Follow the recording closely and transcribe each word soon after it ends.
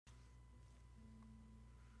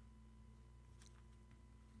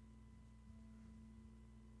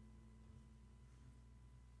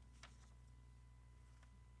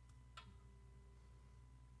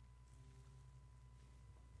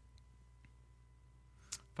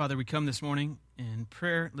Father, we come this morning in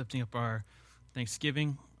prayer, lifting up our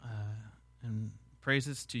thanksgiving and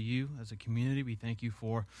praises to you as a community. We thank you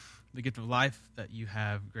for the gift of life that you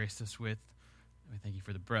have graced us with. We thank you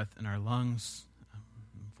for the breath in our lungs,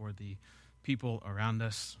 for the people around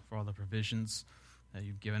us, for all the provisions that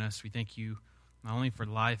you've given us. We thank you not only for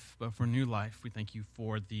life, but for new life. We thank you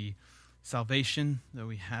for the salvation that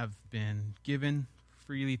we have been given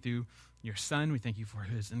freely through your Son. We thank you for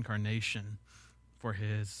his incarnation, for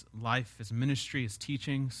his life, his ministry, his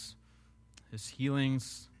teachings, his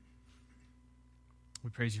healings.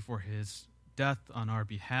 We praise you for his death on our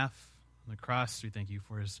behalf on the cross. We thank you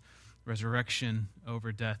for his resurrection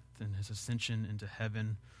over death and his ascension into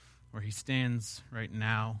heaven, where he stands right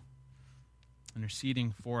now,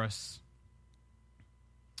 interceding for us,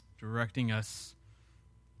 directing us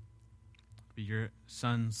to be your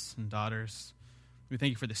sons and daughters. We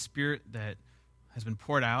thank you for the Spirit that has been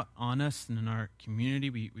poured out on us and in our community.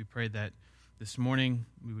 We pray that this morning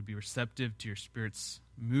we would be receptive to your Spirit's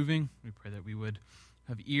moving. We pray that we would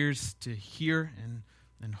have ears to hear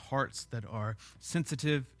and hearts that are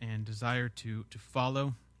sensitive and desire to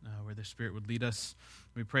follow where the Spirit would lead us.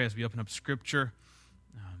 We pray as we open up Scripture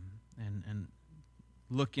and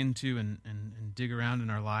look into and dig around in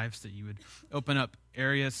our lives, that you would open up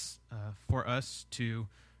areas for us to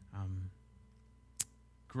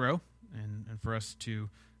grow and for us to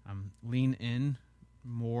lean in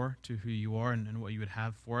more to who you are and what you would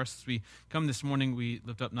have for us. As we come this morning, we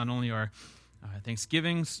lift up not only our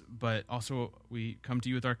thanksgivings, but also we come to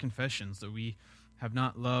you with our confessions, that we have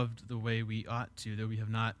not loved the way we ought to, that we have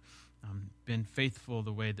not been faithful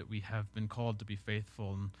the way that we have been called to be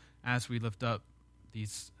faithful. And as we lift up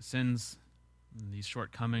these sins and these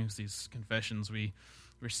shortcomings, these confessions, we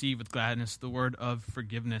receive with gladness the word of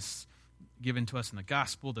forgiveness given to us in the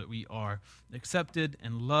gospel, that we are accepted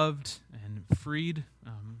and loved and freed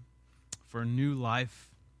for a new life,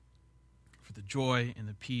 for the joy and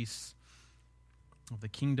the peace of the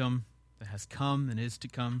kingdom that has come and is to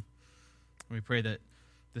come. And we pray that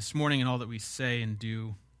this morning in all that we say and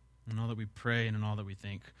do, and all that we pray and in all that we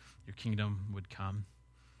think, your kingdom would come.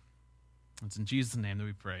 It's in Jesus' name that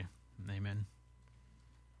we pray. Amen.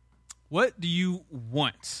 What do you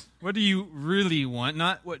want? What do you really want?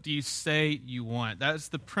 Not what do you say you want. That's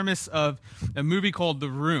the premise of a movie called The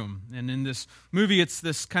Room. And in this movie, it's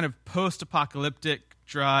this kind of post-apocalyptic,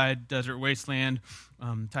 dry desert wasteland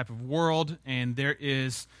type of world. And there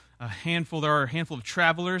are a handful of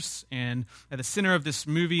travelers. And at the center of this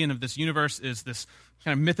movie and of this universe is this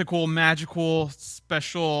kind of mythical, magical,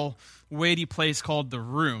 special, weighty place called The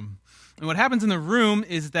Room. And what happens in The Room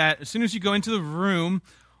is that as soon as you go into the room,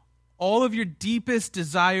 all of your deepest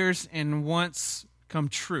desires and wants come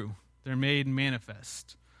true. They're made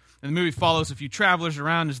manifest. And the movie follows a few travelers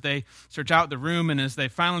around as they search out the room, and as they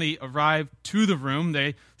finally arrive to the room,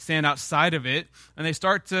 they stand outside of it, and they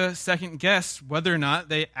start to second guess whether or not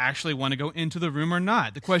they actually want to go into the room or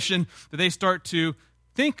not. The question that they start to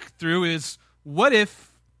think through is, what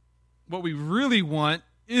if what we really want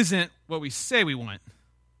isn't what we say we want,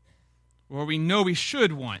 or we know we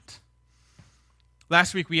should want?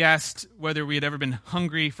 Last week we asked whether we had ever been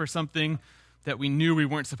hungry for something that we knew we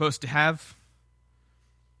weren't supposed to have.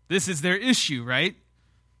 This is their issue, right?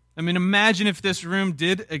 I mean, imagine if this room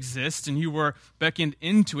did exist and you were beckoned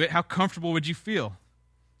into it. How comfortable would you feel?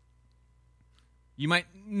 You might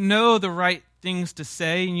know the right things to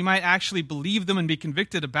say, and you might actually believe them and be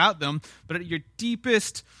convicted about them, but at your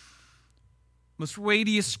deepest, most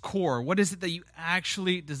weightiest core, what is it that you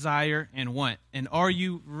actually desire and want? And are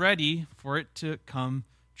you ready for it to come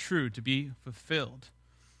true, to be fulfilled?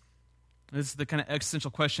 This is the kind of existential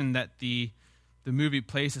question that the movie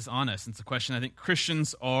places on us. It's a question I think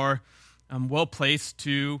Christians are well placed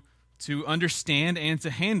to understand and to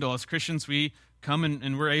handle. As Christians, we come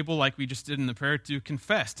and we're able, like we just did in the prayer, to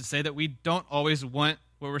confess, to say that we don't always want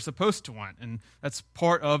what we're supposed to want. And that's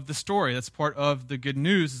part of the story. That's part of the good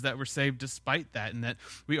news, is that we're saved despite that, and that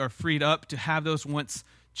we are freed up to have those wants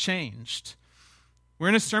changed. We're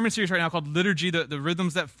in a sermon series right now called Liturgy, the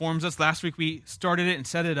Rhythms That Forms Us. Last week we started it and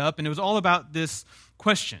set it up, and it was all about this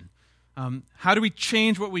question. How do we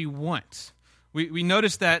change what we want? We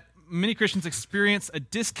noticed that many Christians experience a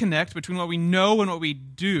disconnect between what we know and what we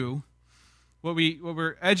do, what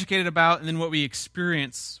we're educated about, and then what we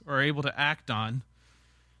experience or are able to act on.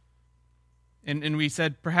 And we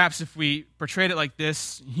said, perhaps if we portrayed it like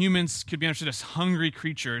this, humans could be understood as hungry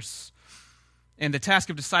creatures. And the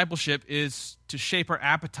task of discipleship is to shape our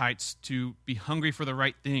appetites to be hungry for the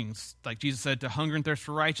right things. Like Jesus said, to hunger and thirst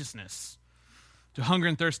for righteousness. To hunger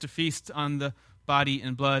and thirst to feast on the body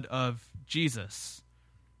and blood of Jesus.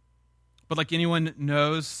 But like anyone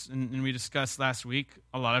knows, and we discussed last week,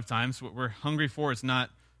 a lot of times what we're hungry for is not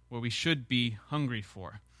what we should be hungry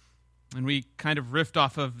for. And we kind of riffed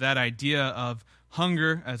off of that idea of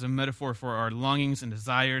hunger as a metaphor for our longings and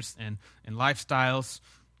desires and lifestyles.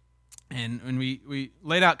 And when we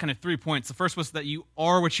laid out kind of 3 points, the first was that you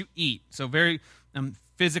are what you eat. So very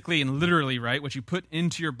physically and literally, right? What you put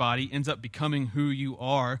into your body ends up becoming who you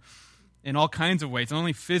are in all kinds of ways, not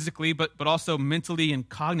only physically, but also mentally and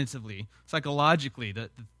cognitively, psychologically.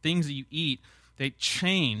 The things that you eat, they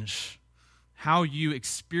change how you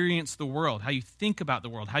experience the world, how you think about the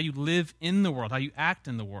world, how you live in the world, how you act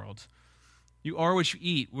in the world. You are what you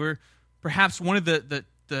eat. We're perhaps one of the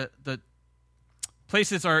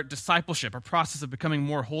places our discipleship, our process of becoming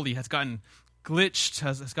more holy has gotten glitched,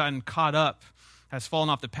 has gotten caught up, has fallen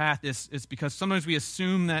off the path is because sometimes we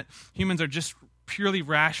assume that humans are just purely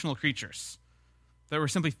rational creatures, that we're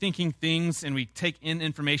simply thinking things and we take in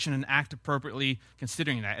information and act appropriately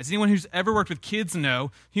considering that. As anyone who's ever worked with kids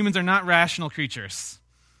know, humans are not rational creatures.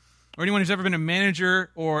 Or anyone who's ever been a manager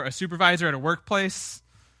or a supervisor at a workplace,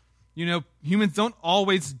 you know, humans don't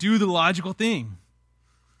always do the logical thing.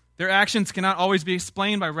 Their actions cannot always be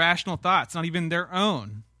explained by rational thoughts, not even their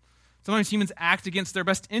own. Sometimes humans act against their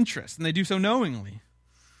best interests, and they do so knowingly.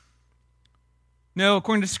 No,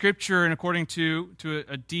 according to Scripture and according to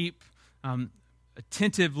a deep,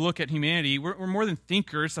 attentive look at humanity, we're more than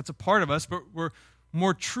thinkers. That's a part of us, but we're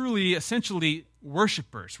more truly, essentially,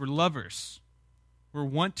 worshipers. We're lovers. We're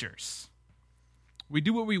wanters. We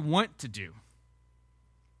do what we want to do,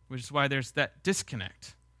 which is why there's that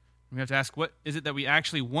disconnect. We have to ask, what is it that we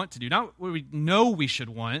actually want to do? Not what we know we should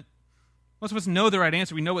want. Most of us know the right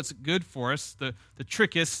answer. We know what's good for us. The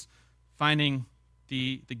trick is finding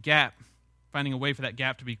the gap, finding a way for that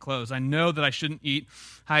gap to be closed. I know that I shouldn't eat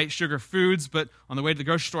high-sugar foods, but on the way to the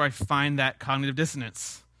grocery store, I find that cognitive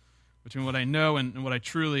dissonance between what I know and what I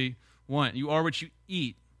truly want. You are what you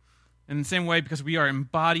eat. And in the same way, because we are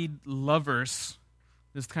embodied lovers,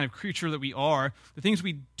 this kind of creature that we are, the things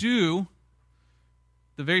we do,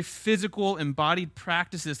 the very physical, embodied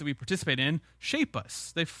practices that we participate in shape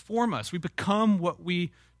us. They form us. We become what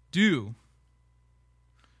we do.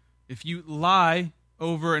 If you lie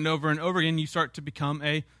over and over and over again, you start to become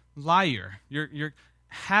a liar. Your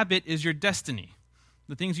habit is your destiny.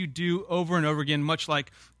 The things you do over and over again, much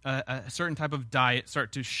like a certain type of diet,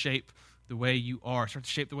 start to shape the way you are, start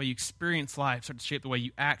to shape the way you experience life, start to shape the way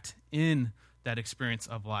you act in that experience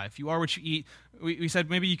of life. You are what you eat. We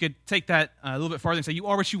said maybe you could take that a little bit farther and say you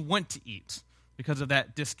are what you want to eat because of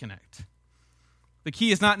that disconnect. The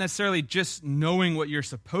key is not necessarily just knowing what you're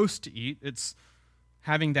supposed to eat. It's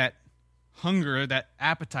having that hunger, that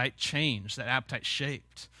appetite changed, that appetite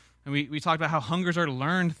shaped. And we talked about how hungers are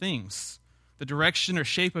learned things. The direction or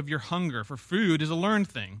shape of your hunger for food is a learned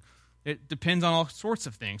thing. It depends on all sorts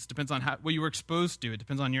of things. It depends on what you were exposed to. It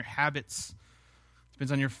depends on your habits. It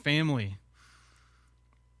depends on your family.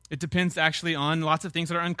 It depends actually on lots of things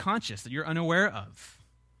that are unconscious, that you're unaware of.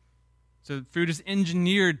 So food is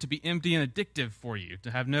engineered to be empty and addictive for you,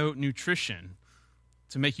 to have no nutrition,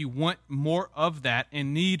 to make you want more of that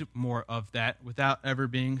and need more of that without ever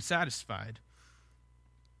being satisfied.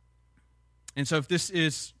 And so if this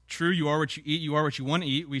is true, you are what you eat, you are what you want to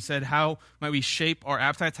eat, we said, how might we shape our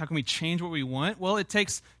appetites? How can we change what we want? Well, it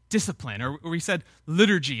takes discipline, or we said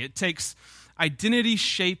liturgy. It takes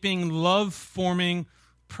identity-shaping, love-forming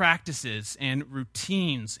practices and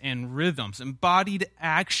routines and rhythms, embodied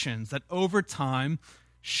actions that over time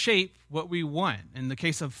shape what we want. In the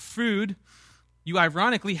case of food, you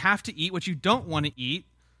ironically have to eat what you don't want to eat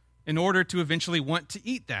in order to eventually want to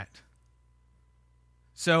eat that.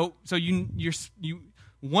 So you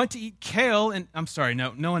want to eat kale, and I'm sorry,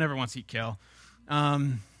 no one ever wants to eat kale.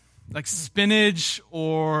 Like spinach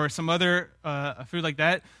or some other food like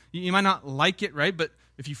that, you might not like it, right? But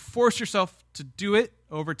if you force yourself to do it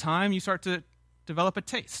over time, you start to develop a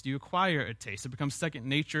taste. You acquire a taste. It becomes second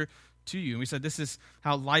nature to you. And we said this is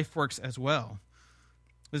how life works as well.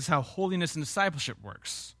 This is how holiness and discipleship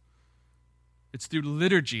works. It's through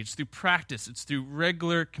liturgy. It's through practice. It's through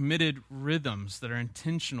regular, committed rhythms that are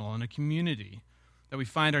intentional in a community that we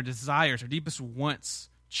find our desires, our deepest wants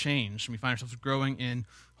change, and we find ourselves growing in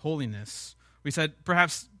holiness. We said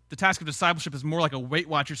perhaps the task of discipleship is more like a Weight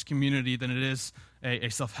Watchers community than it is a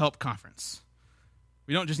self-help conference.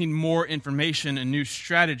 We don't just need more information and new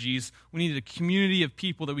strategies. We need a community of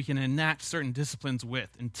people that we can enact certain disciplines with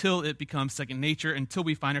until it becomes second nature, until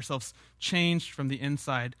we find ourselves changed from the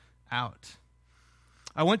inside out.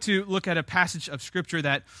 I want to look at a passage of Scripture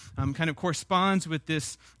that kind of corresponds with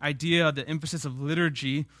this idea, the emphasis of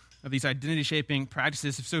liturgy of these identity-shaping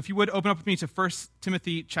practices. So if you would, open up with me to 1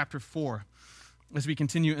 Timothy chapter 4 as we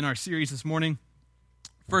continue in our series this morning.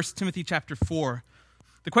 1 Timothy chapter 4.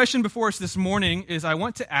 The question before us this morning is, I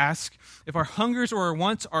want to ask if our hungers or our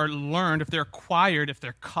wants are learned, if they're acquired, if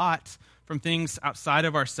they're caught from things outside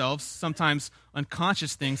of ourselves, sometimes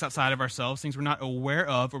unconscious things outside of ourselves, things we're not aware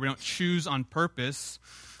of or we don't choose on purpose.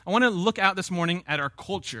 I want to look out this morning at our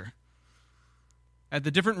culture, at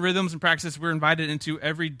the different rhythms and practices we're invited into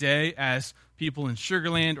every day as people in Sugar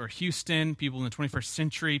Land or Houston, people in the 21st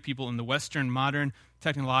century, people in the Western modern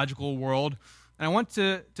technological world. And I want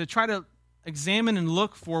to try to examine and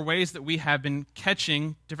look for ways that we have been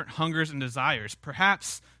catching different hungers and desires,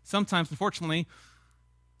 perhaps sometimes, unfortunately,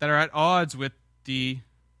 that are at odds with the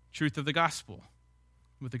truth of the gospel,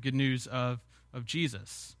 with the good news of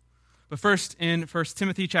Jesus. But first, in 1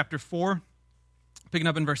 Timothy chapter 4, picking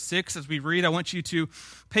up in verse 6, as we read, I want you to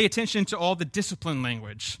pay attention to all the discipline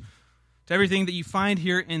language, to everything that you find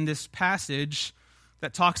here in this passage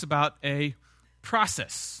that talks about a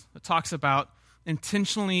process, that talks about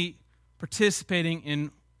intentionally participating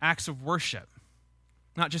in acts of worship.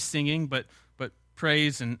 Not just singing, but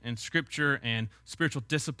praise and scripture and spiritual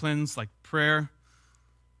disciplines like prayer,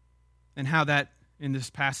 and how that in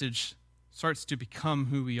this passage starts to become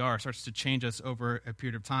who we are, starts to change us over a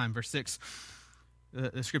period of time. Verse 6,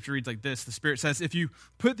 the scripture reads like this. The Spirit says, if you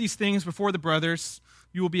put these things before the brothers,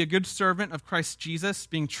 you will be a good servant of Christ Jesus,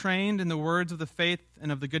 being trained in the words of the faith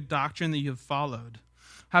and of the good doctrine that you have followed.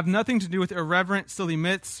 Have nothing to do with irreverent, silly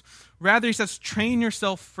myths. Rather, he says, train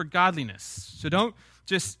yourself for godliness. So don't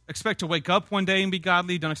just expect to wake up one day and be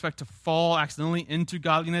godly. Don't expect to fall accidentally into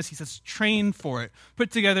godliness. He says, train for it.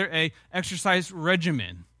 Put together a exercise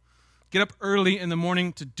regimen. Get up early in the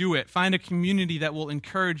morning to do it. Find a community that will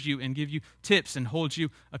encourage you and give you tips and hold you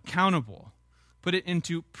accountable. Put it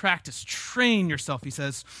into practice. Train yourself, he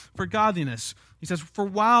says, for godliness. He says, for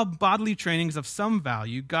while bodily training is of some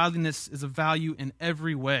value, godliness is of value in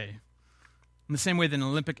every way. In the same way that an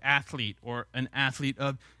Olympic athlete or an athlete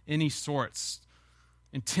of any sorts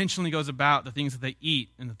intentionally goes about the things that they eat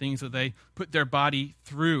and the things that they put their body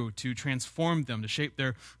through to transform them, to shape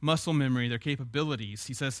their muscle memory, their capabilities.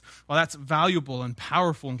 He says, while that's valuable and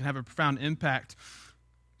powerful and can have a profound impact,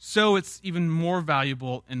 so it's even more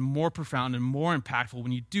valuable and more profound and more impactful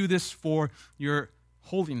when you do this for your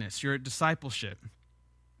holiness, your discipleship.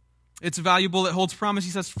 It's valuable, it holds promise,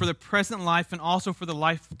 he says, for the present life and also for the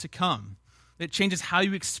life to come. It changes how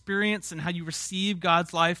you experience and how you receive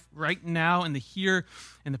God's life right now in the here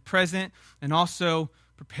and the present, and also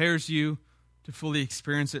prepares you to fully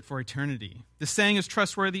experience it for eternity. The saying is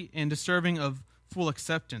trustworthy and deserving of full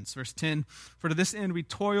acceptance. Verse 10, for to this end we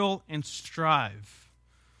toil and strive.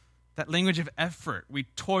 That language of effort, we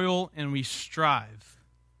toil and we strive.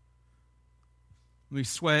 We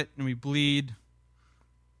sweat and we bleed,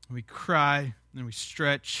 and we cry and we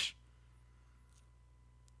stretch.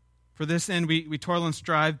 For this end we toil and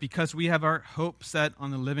strive because we have our hope set on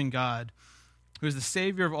the living God, who is the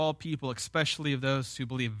Savior of all people, especially of those who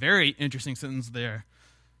believe. Very interesting sentence there.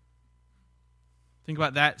 Think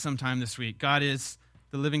about that sometime this week. The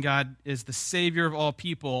living God is the Savior of all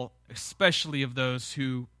people, especially of those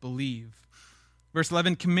who believe. Verse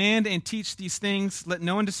 11, command and teach these things. Let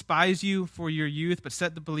no one despise you for your youth, but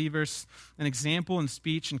set the believers an example in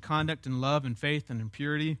speech and conduct and love and faith and in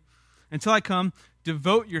purity. Until I come,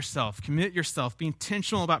 devote yourself, commit yourself, be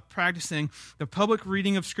intentional about practicing the public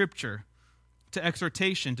reading of Scripture, to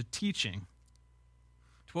exhortation, to teaching,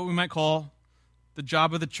 to what we might call the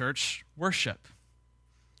job of the church, worship.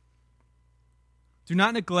 Do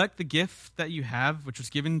not neglect the gift that you have, which was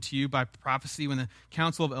given to you by prophecy when the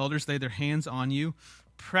council of elders laid their hands on you.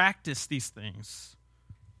 Practice these things.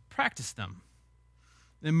 Practice them.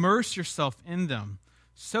 Immerse yourself in them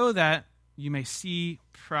so that you may see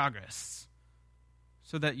progress,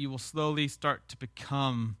 so that you will slowly start to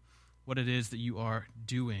become what it is that you are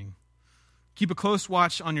doing. Keep a close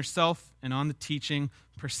watch on yourself and on the teaching.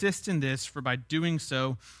 Persist in this, for by doing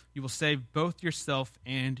so, you will save both yourself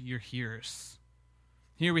and your hearers.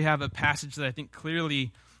 Here we have a passage that I think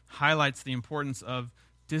clearly highlights the importance of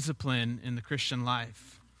discipline in the Christian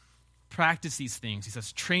life. Practice these things. He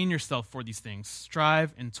says, train yourself for these things.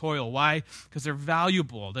 Strive and toil. Why? Because they're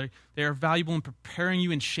valuable. They are valuable in preparing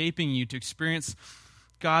you and shaping you to experience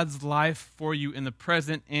God's life for you in the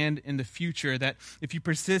present and in the future. That if you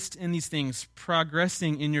persist in these things,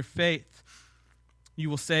 progressing in your faith, you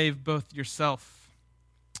will save both yourself,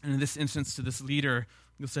 and in this instance to this leader,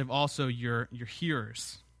 you'll save also your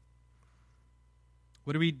hearers.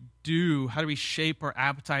 What do we do? How do we shape our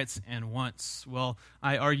appetites and wants? Well,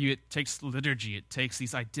 I argue it takes liturgy. It takes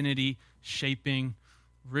these identity-shaping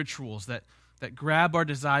rituals that grab our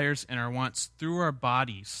desires and our wants through our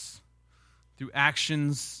bodies, through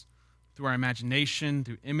actions, through our imagination,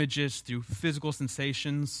 through images, through physical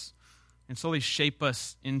sensations, and slowly shape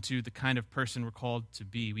us into the kind of person we're called to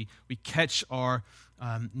be. We catch our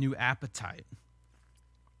new appetite.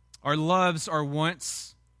 Our loves, our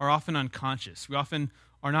wants are often unconscious. We often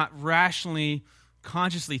are not rationally,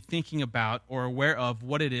 consciously thinking about or aware of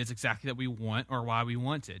what it is exactly that we want or why we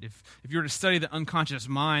want it. If you were to study the unconscious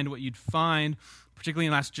mind, what you'd find, particularly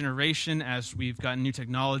in the last generation, as we've gotten new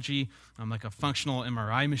technology, like a functional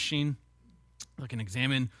MRI machine, that can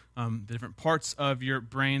examine the different parts of your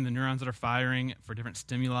brain, the neurons that are firing for different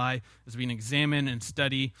stimuli, as we can examine and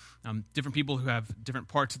study different people who have different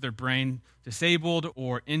parts of their brain disabled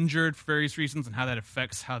or injured for various reasons and how that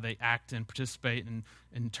affects how they act and participate and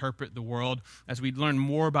interpret the world. As we learn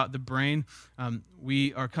more about the brain,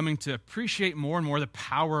 we are coming to appreciate more and more the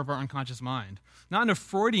power of our unconscious mind. Not in a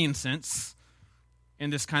Freudian sense, in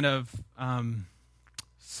this kind of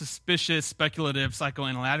suspicious, speculative,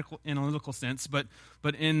 psychoanalytical sense, but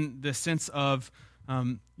in the sense of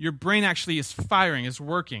your brain actually is firing, is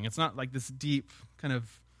working. It's not like this deep kind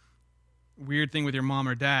of weird thing with your mom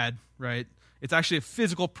or dad, right? It's actually a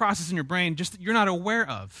physical process in your brain just that you're not aware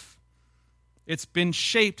of. It's been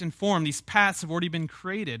shaped and formed. These paths have already been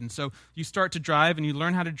created. And so you start to drive and you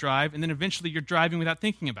learn how to drive, and then eventually you're driving without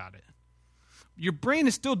thinking about it. Your brain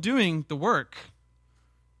is still doing the work.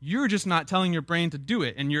 You're just not telling your brain to do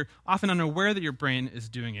it, and you're often unaware that your brain is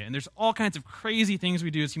doing it. And there's all kinds of crazy things we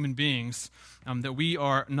do as human beings that we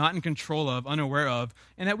are not in control of, unaware of,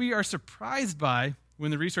 and that we are surprised by when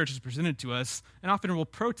the research is presented to us, and often will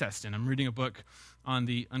protest in. I'm reading a book on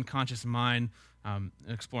the unconscious mind,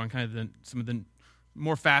 exploring kind of some of the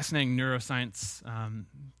more fascinating neuroscience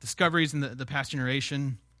discoveries in the past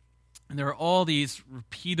generation. And there are all these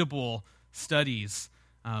repeatable studies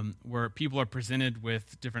where people are presented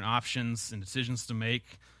with different options and decisions to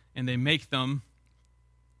make, and they make them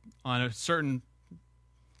on a certain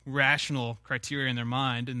rational criteria in their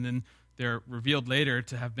mind, and then they're revealed later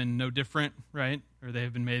to have been no different, right? Or they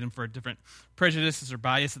have been made for different prejudices or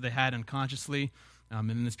bias that they had unconsciously, and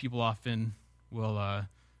then these people often will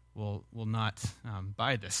not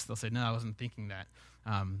buy this. They'll say, "No, I wasn't thinking that."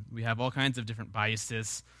 We have all kinds of different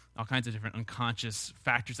biases, all kinds of different unconscious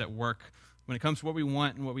factors at work when it comes to what we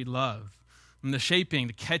want and what we love. And the shaping,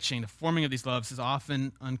 the catching, the forming of these loves is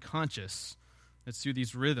often unconscious. It's through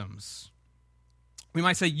these rhythms. We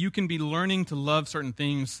might say you can be learning to love certain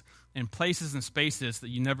things in places and spaces that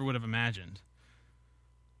you never would have imagined.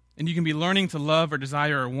 And you can be learning to love or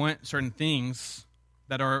desire or want certain things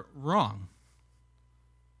that are wrong,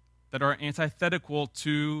 that are antithetical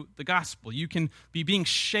to the gospel. You can be being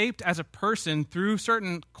shaped as a person through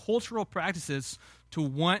certain cultural practices to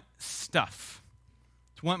want stuff,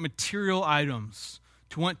 to want material items,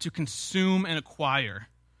 to want to consume and acquire,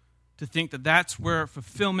 to think that that's where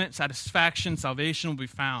fulfillment, satisfaction, salvation will be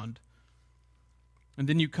found. And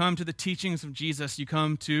then you come to the teachings of Jesus, you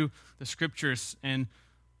come to the scriptures, and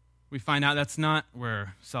we find out that's not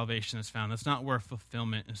where salvation is found. That's not where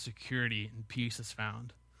fulfillment and security and peace is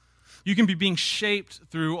found. You can be being shaped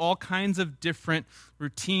through all kinds of different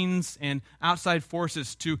routines and outside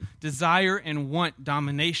forces to desire and want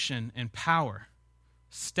domination and power,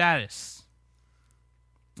 status.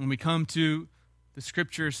 When we come to the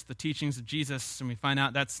scriptures, the teachings of Jesus, and we find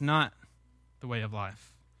out that's not the way of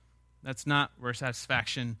life. That's not where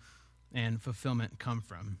satisfaction and fulfillment come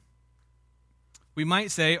from. We might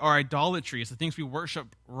say our idolatries, the things we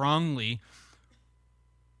worship wrongly,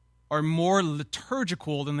 are more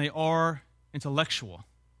liturgical than they are intellectual.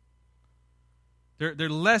 They're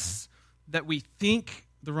less that we think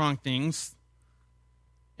the wrong things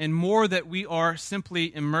and more that we are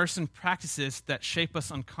simply immersed in practices that shape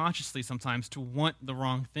us unconsciously sometimes to want the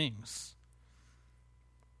wrong things.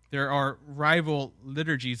 There are rival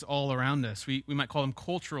liturgies all around us. We might call them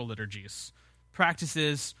cultural liturgies.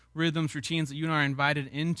 Practices, rhythms, routines that you and I are invited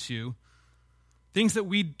into. Things that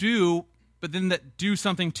we do, but then that do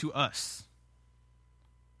something to us.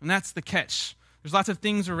 And that's the catch. There's lots of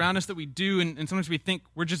things around us that we do, and sometimes we think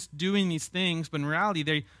we're just doing these things, but in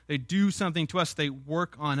reality, they do something to us. They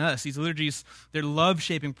work on us. These liturgies, they're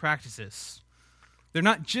love-shaping practices. They're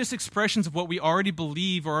not just expressions of what we already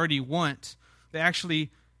believe or already want. They actually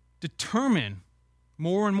determine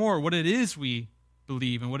more and more what it is we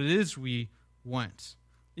believe and what it is we want,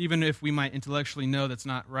 even if we might intellectually know that's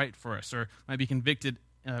not right for us or might be convicted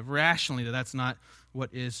rationally that that's not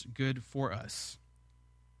what is good for us.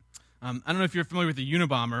 I don't know if you're familiar with the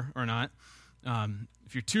Unabomber or not.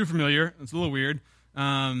 If you're too familiar, it's a little weird.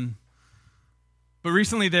 But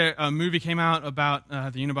recently, a movie came out about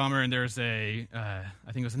the Unabomber, and there's I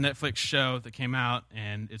think it was a Netflix show that came out,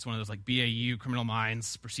 and it's one of those like BAU, Criminal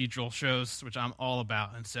Minds, procedural shows, which I'm all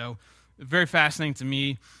about. And so, very fascinating to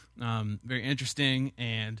me, very interesting,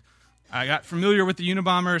 and I got familiar with the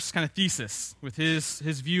Unabomber's kind of thesis, with his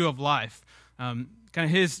view of life. Kind of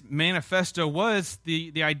his manifesto was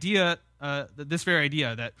the idea, this very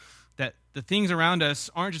idea, that the things around us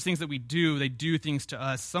aren't just things that we do, they do things to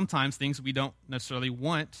us, sometimes things we don't necessarily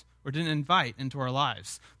want or didn't invite into our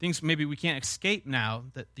lives. Things maybe we can't escape now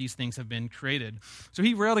that these things have been created. So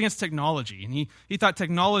he railed against technology, and he thought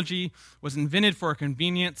technology was invented for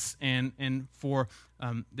convenience and for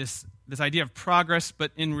this idea of progress,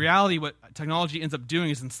 but in reality what technology ends up doing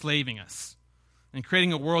is enslaving us and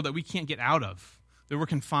creating a world that we can't get out of, that we're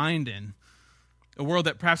confined in. A world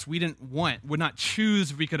that perhaps we didn't want, would not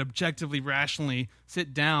choose if we could objectively, rationally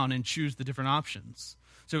sit down and choose the different options.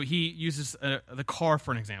 So he uses the car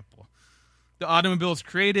for an example. The automobile is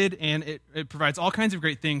created, and it provides all kinds of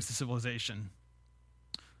great things to civilization.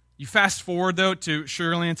 You fast forward, though, to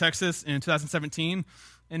Sugar Land, Texas in 2017,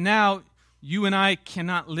 and now you and I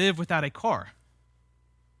cannot live without a car.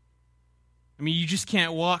 I mean, you just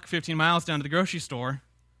can't walk 15 miles down to the grocery store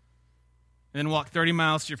and then walk 30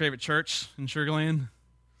 miles to your favorite church in Sugar Land,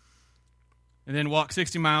 and then walk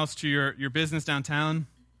 60 miles to your business downtown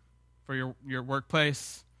for your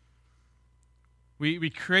workplace. We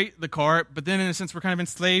create the car, but then in a sense we're kind of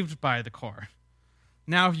enslaved by the car.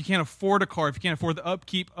 Now if you can't afford a car, if you can't afford the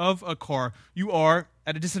upkeep of a car, you are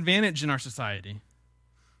at a disadvantage in our society.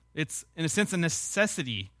 It's in a sense a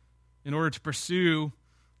necessity in order to pursue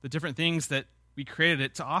the different things that we created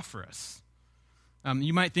it to offer us.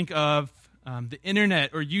 You might think of the internet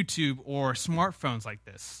or YouTube or smartphones like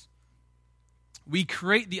this. We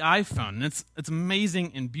create the iPhone, and it's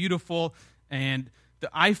amazing and beautiful, and the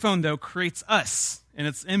iPhone, though, creates us in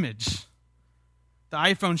its image. The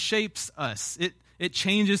iPhone shapes us. It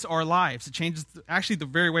changes our lives. It changes actually the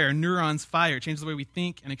very way our neurons fire. It changes the way we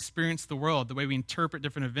think and experience the world, the way we interpret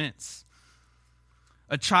different events.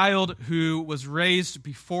 A child who was raised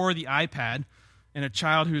before the iPad and a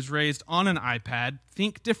child who's raised on an iPad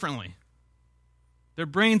think differently. Their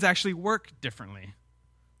brains actually work differently.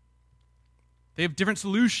 They have different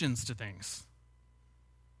solutions to things.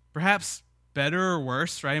 Perhaps better or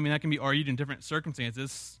worse, right? I mean, that can be argued in different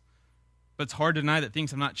circumstances, but it's hard to deny that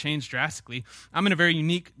things have not changed drastically. I'm in a very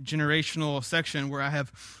unique generational section where I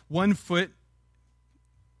have one foot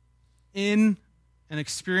in an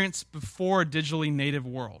experience before a digitally native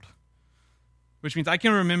world, which means I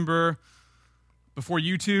can remember before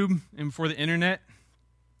YouTube and before the internet,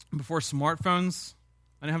 before smartphones.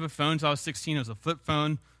 I didn't have a phone until I was 16. It was a flip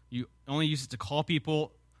phone. You only use it to call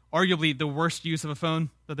people. Arguably the worst use of a phone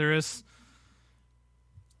that there is.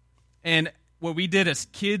 And what we did as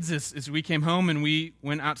kids is we came home and we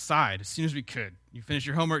went outside as soon as we could. You finish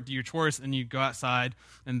your homework, do your chores, and you go outside.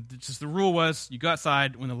 And just the rule was you go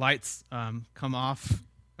outside when the lights come off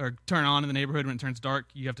or turn on in the neighborhood. When it turns dark,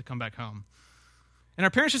 you have to come back home. And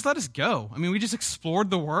our parents just let us go. I mean, we just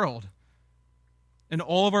explored the world and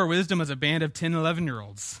all of our wisdom as a band of 10,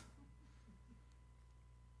 11-year-olds.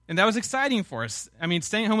 And that was exciting for us. I mean,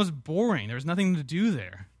 staying at home was boring. There was nothing to do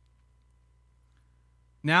there.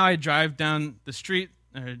 Now I drive down the street,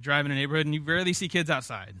 or drive in a neighborhood, and you rarely see kids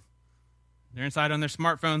outside. They're inside on their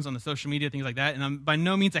smartphones, on the social media, things like that. And I'm by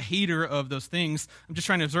no means a hater of those things. I'm just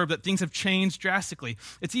trying to observe that things have changed drastically.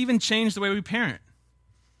 It's even changed the way we parent.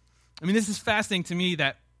 I mean, this is fascinating to me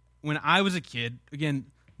that when I was a kid, again,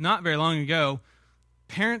 not very long ago,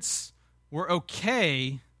 parents were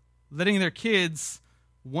okay letting their kids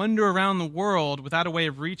wander around the world without a way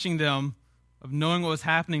of reaching them, of knowing what was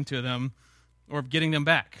happening to them, or of getting them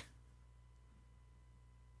back.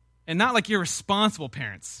 And not like irresponsible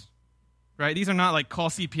parents, right? These are not like call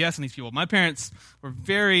CPS on these people. My parents were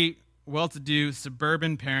very well-to-do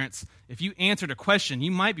suburban parents. If you answered a question,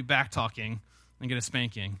 you might be back-talking and get a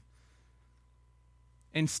spanking.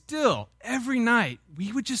 And still, every night,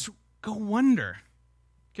 we would just go wander,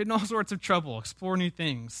 get in all sorts of trouble, explore new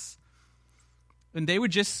things. And they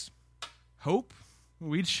would just hope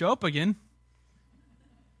we'd show up again,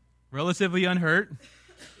 relatively unhurt.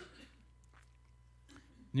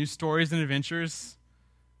 New stories and adventures.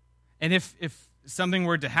 And if something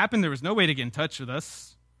were to happen, there was no way to get in touch with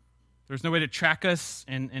us. There was no way to track us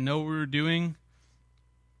and know what we were doing.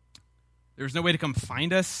 There was no way to come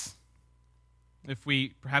find us if we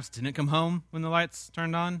perhaps didn't come home when the lights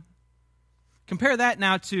turned on. Compare that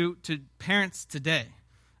now to parents today.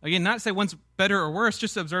 Again, not to say one's better or worse,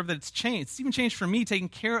 just to observe that it's changed. It's even changed for me taking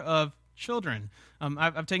care of children.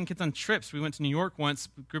 I've taken kids on trips. We went to New York once,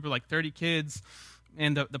 a group of like 30 kids,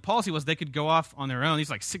 and the policy was they could go off on their own. These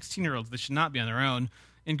like 16-year-olds, they should not be on their own,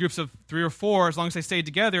 in groups of 3 or 4, as long as they stayed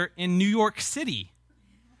together, in New York City.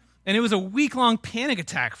 And it was a week-long panic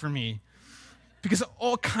attack for me, because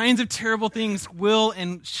all kinds of terrible things will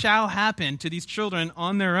and shall happen to these children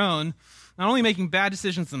on their own, not only making bad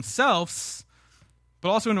decisions themselves, but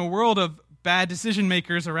also in a world of bad decision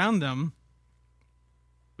makers around them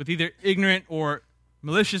with either ignorant or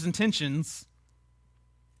malicious intentions.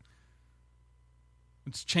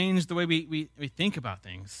 It's changed the way we think about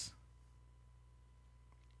things.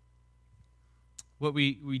 What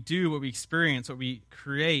we do, what we experience, what we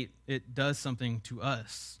create, it does something to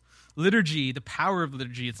us. Liturgy, the power of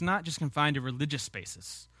liturgy, it's not just confined to religious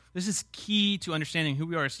spaces. This is key to understanding who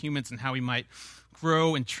we are as humans and how we might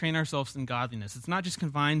grow and train ourselves in godliness. It's not just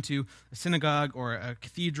confined to a synagogue or a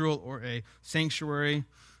cathedral or a sanctuary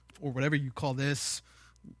or whatever you call this.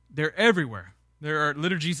 They're everywhere. There are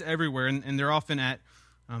liturgies everywhere, and they're often at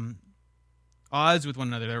odds with one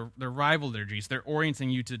another. They're rival liturgies. They're orienting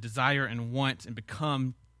you to desire and want and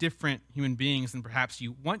become different human beings than perhaps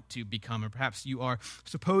you want to become, or perhaps you are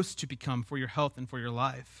supposed to become for your health and for your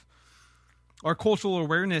life. Our cultural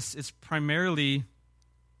awareness is primarily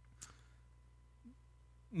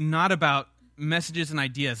not about messages and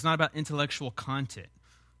ideas. It's not about intellectual content.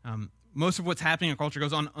 Most of what's happening in culture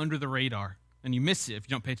goes on under the radar, and you miss it if you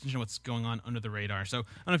don't pay attention to what's going on under the radar. So I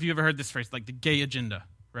don't know if you've ever heard this phrase, like the gay agenda,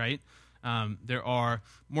 right? There are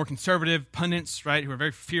more conservative pundits, right, who are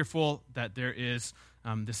very fearful that there is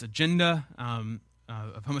this agenda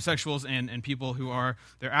of homosexuals and people who are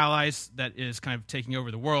their allies that is kind of taking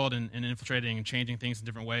over the world and infiltrating and changing things in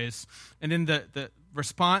different ways. And then the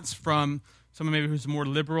response from someone maybe who's more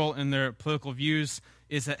liberal in their political views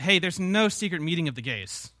is that, hey, there's no secret meeting of the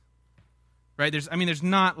gays, right? There's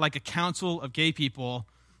not like a council of gay people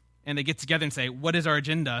and they get together and say, what is our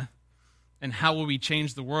agenda and how will we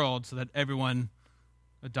change the world so that everyone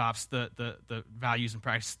adopts the values and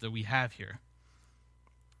practices that we have here.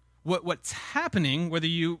 What's happening, whether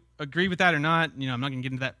you agree with that or not, I'm not going to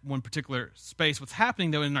get into that one particular space. What's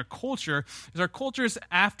happening, though, in our culture is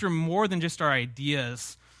after more than just our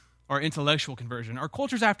ideas, our intellectual conversion. Our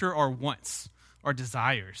culture's after our wants, our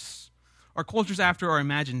desires. Our culture's after our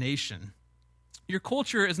imagination. Your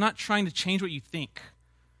culture is not trying to change what you think.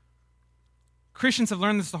 Christians have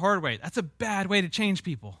learned this the hard way. That's a bad way to change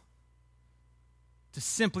people, to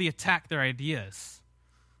simply attack their ideas.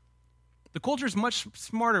 The culture is much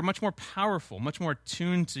smarter, much more powerful, much more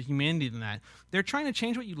attuned to humanity than that. They're trying to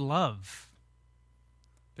change what you love.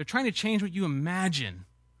 They're trying to change what you imagine.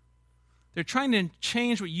 They're trying to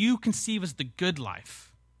change what you conceive as the good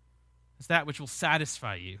life, as that which will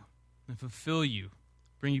satisfy you and fulfill you,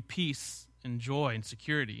 bring you peace and joy and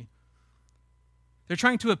security. They're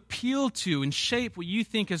trying to appeal to and shape what you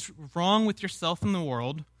think is wrong with yourself and the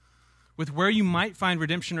world, with where you might find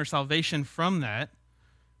redemption or salvation from that,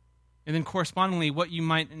 and then correspondingly what you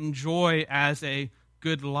might enjoy as a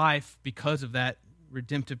good life because of that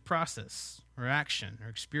redemptive process or action or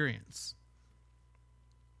experience.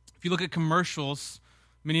 If you look at commercials,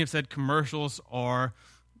 many have said commercials are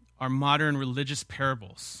modern religious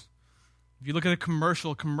parables. If you look at a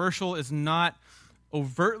commercial is not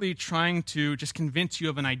overtly trying to just convince you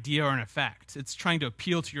of an idea or an effect. It's trying to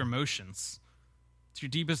appeal to your emotions, to your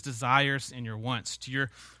deepest desires and your wants, to your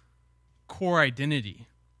core identity.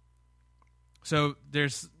 So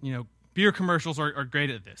there's, beer commercials are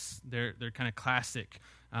great at this. They're kind of classic.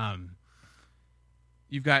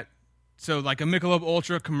 You've got, like a Michelob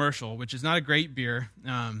Ultra commercial, which is not a great beer,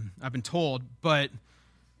 I've been told, but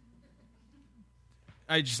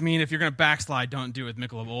I just mean if you're going to backslide, don't do it with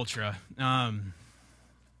Michelob Ultra.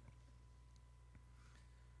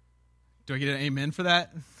 Do I get an amen for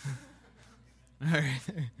that? All right.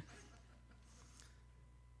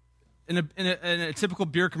 In a typical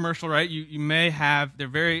beer commercial, right? You may have they're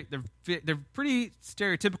pretty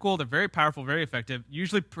stereotypical. They're very powerful, very effective.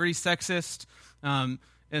 Usually pretty sexist.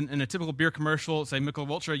 In a typical beer commercial, say Michelob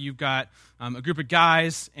Ultra, you've got a group of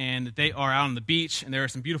guys and they are out on the beach and there are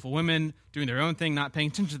some beautiful women doing their own thing, not paying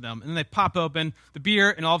attention to them. And then they pop open the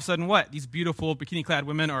beer and all of a sudden, what? These beautiful bikini-clad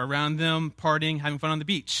women are around them, partying, having fun on the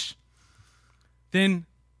beach. Then,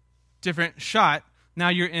 different shot. Now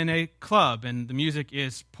you're in a club, and the music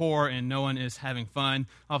is poor, and no one is having fun.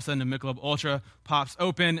 All of a sudden, the Michelob Ultra pops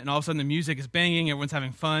open, and all of a sudden, the music is banging. Everyone's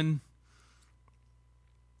having fun.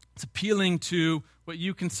 It's appealing to what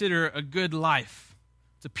you consider a good life.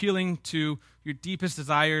 It's appealing to your deepest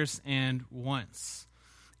desires and wants.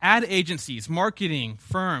 Ad agencies, marketing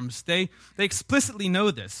firms, they explicitly know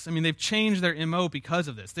this. I mean, they've changed their MO because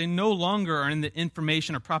of this. They no longer are in the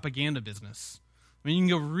information or propaganda business. I mean,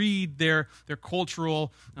 you can go read their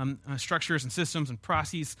cultural structures and systems and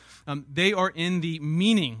processes. They are in the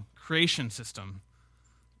meaning creation system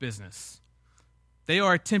business. They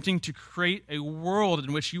are attempting to create a world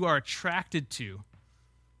in which you are attracted to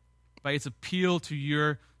by its appeal to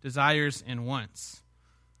your desires and wants.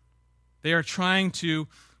 They are trying to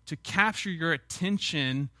capture your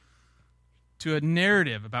attention to a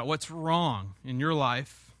narrative about what's wrong in your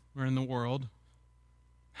life or in the world,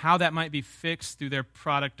 how that might be fixed through their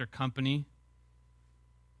product or company,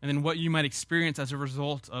 and then what you might experience as a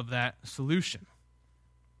result of that solution.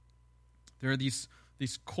 There are these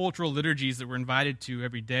cultural liturgies that we're invited to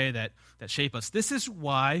every day that shape us. This is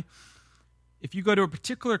why, if you go to a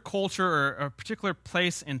particular culture or a particular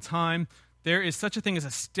place and time, there is such a thing as a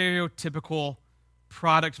stereotypical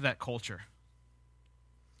product of that culture.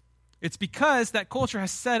 It's because that culture has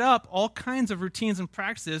set up all kinds of routines and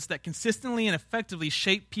practices that consistently and effectively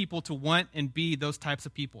shape people to want and be those types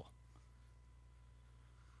of people.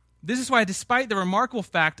 This is why, despite the remarkable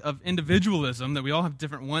fact of individualism, that we all have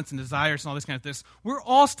different wants and desires and all this kind of things, we're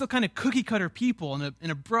all still kind of cookie-cutter people in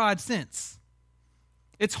a broad sense.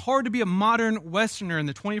 It's hard to be a modern Westerner in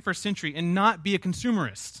the 21st century and not be a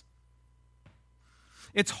consumerist.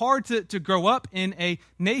 It's hard to grow up in a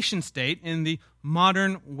nation state in the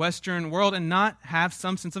modern Western world and not have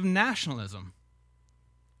some sense of nationalism,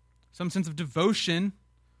 some sense of devotion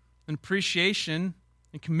and appreciation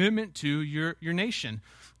and commitment to your nation.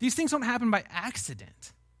 These things don't happen by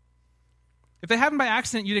accident. If they happen by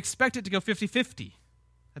accident, you'd expect it to go 50-50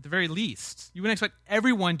 at the very least. You wouldn't expect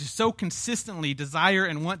everyone to so consistently desire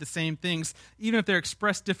and want the same things, even if they're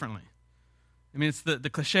expressed differently. I mean, it's the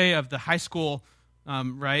cliche of the high school,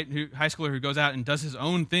 high schooler who goes out and does his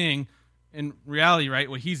own thing. In reality, right,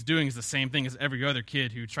 what he's doing is the same thing as every other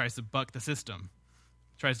kid who tries to buck the system,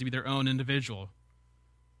 tries to be their own individual.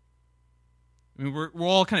 I mean, we're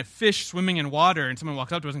all kind of fish swimming in water, and someone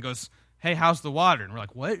walks up to us and goes, "Hey, how's the water?" And we're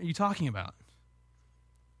like, "What are you talking about?"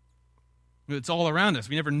 It's all around us.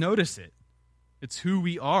 We never notice it. It's who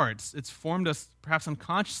we are. It's formed us perhaps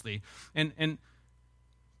unconsciously. And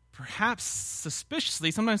perhaps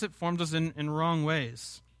suspiciously, sometimes it forms us in wrong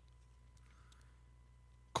ways.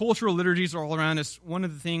 Cultural liturgies are all around us. One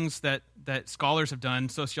of the things that scholars have done,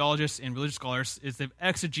 sociologists and religious scholars, is they've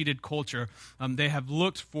exegeted culture. They have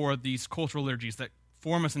looked for these cultural liturgies that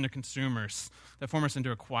form us into consumers, that form us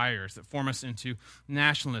into acquirers, that form us into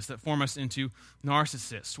nationalists, that form us into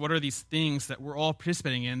narcissists. What are these things that we're all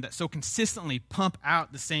participating in that so consistently pump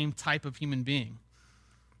out the same type of human being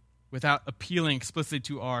without appealing explicitly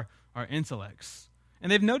to our intellects?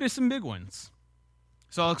 And they've noticed some big ones.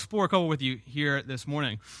 So I'll explore a couple with you here this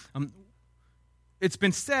morning. It's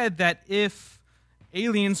been said that if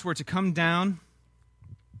aliens were to come down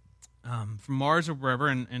from Mars or wherever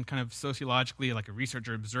and kind of sociologically, like a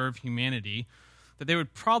researcher, observe humanity, that they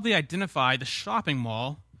would probably identify the shopping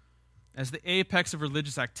mall as the apex of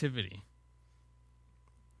religious activity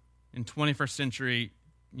in 21st century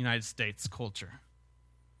United States culture.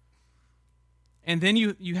 And then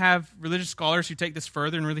you have religious scholars who take this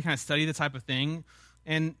further and really kind of study the type of thing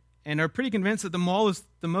and are pretty convinced that the mall is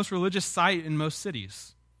the most religious site in most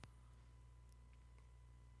cities.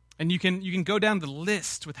 And you can go down the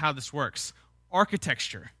list with how this works.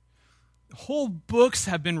 Architecture. Whole books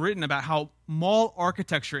have been written about how mall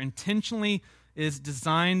architecture intentionally is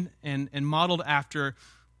designed and modeled after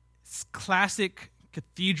classic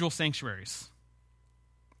cathedral sanctuaries.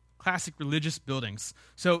 Classic religious buildings.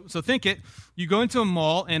 So think it. You go into a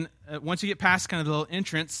mall, and once you get past kind of the little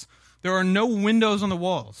entrance, there are no windows on the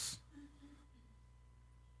walls.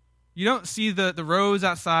 You don't see the rows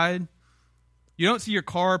outside. You don't see your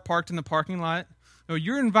car parked in the parking lot. No,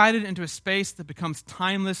 you're invited into a space that becomes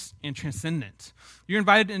timeless and transcendent. You're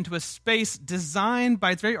invited into a space designed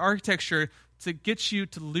by its very architecture to get you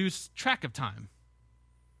to lose track of time,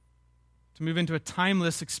 to move into a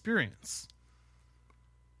timeless experience.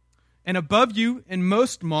 And above you in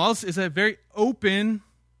most malls is a very open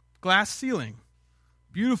glass ceiling,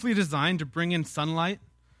 beautifully designed to bring in sunlight,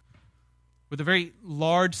 with a very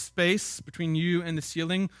large space between you and the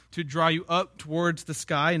ceiling to draw you up towards the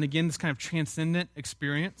sky, and again, this kind of transcendent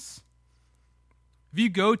experience. If you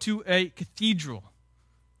go to a cathedral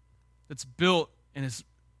that's built and is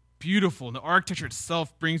beautiful, and the architecture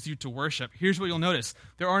itself brings you to worship, here's what you'll notice.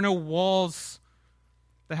 There are no walls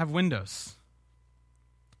that have windows.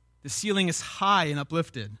 The ceiling is high and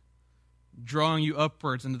uplifted, drawing you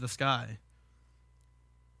upwards into the sky.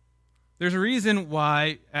 There's a reason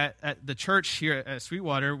why at the church here at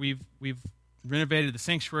Sweetwater, we've renovated the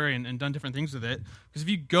sanctuary and done different things with it. Because if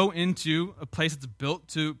you go into a place that's built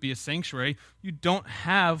to be a sanctuary, you don't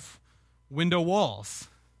have window walls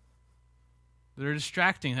that are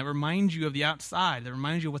distracting, that remind you of the outside, that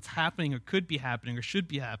remind you of what's happening or could be happening or should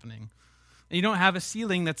be happening. And you don't have a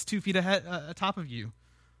ceiling that's 2 feet atop of you.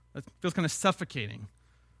 That feels kind of suffocating.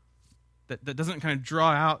 That doesn't kind of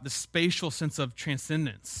draw out the spatial sense of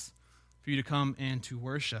transcendence for you to come and to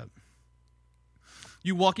worship.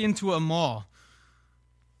 You walk into a mall.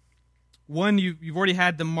 One, you've already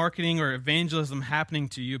had the marketing or evangelism happening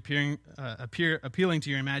to you, appealing to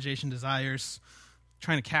your imagination desires,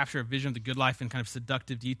 trying to capture a vision of the good life in kind of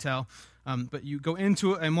seductive detail. But you go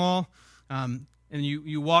into a mall, and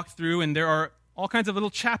you walk through, and there are all kinds of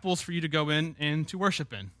little chapels for you to go in and to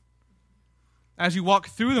worship in. As you walk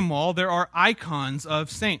through the mall, there are icons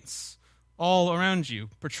of saints all around you,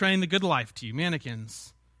 portraying the good life to you,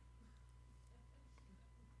 mannequins.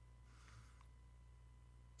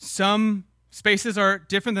 Some spaces are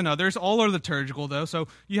different than others. All are liturgical, though. So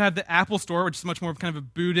you have the Apple Store, which is much more of kind of a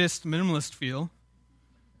Buddhist, minimalist feel.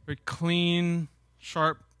 Very clean,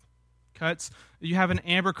 sharp cuts. You have an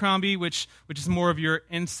Abercrombie, which is more of your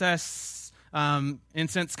incense kind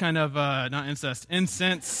of, not incest,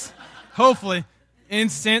 incense, hopefully,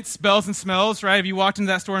 incense, bells and smells, right? Have you walked into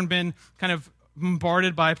that store and been kind of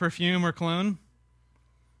bombarded by perfume or cologne?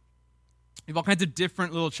 You have all kinds of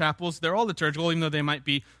different little chapels. They're all liturgical, even though they might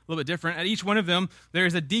be a little bit different. At each one of them,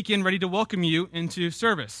 there's a deacon ready to welcome you into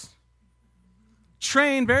service,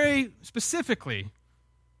 trained very specifically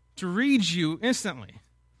to read you instantly.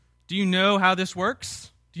 Do you know how this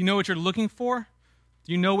works? Do you know what you're looking for?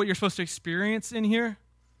 Do you know what you're supposed to experience in here?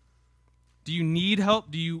 Do you need help?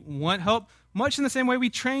 Do you want help? Much in the same way we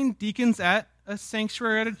train deacons at a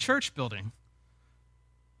sanctuary at a church building.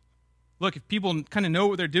 Look, if people kind of know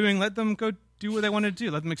what they're doing, let them go do what they want to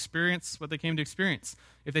do. Let them experience what they came to experience.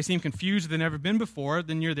 If they seem confused or they've never been before,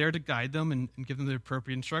 then you're there to guide them and give them the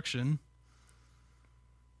appropriate instruction.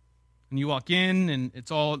 And you walk in, and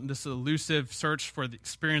it's all this elusive search for the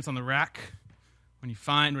experience on the rack. When you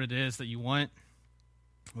find what it is that you want,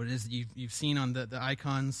 what it is that you've seen on the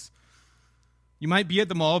icons. You might be at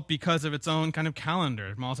the mall because of its own kind of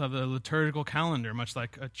calendar. Malls have a liturgical calendar, much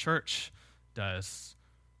like a church does.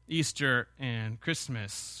 Easter and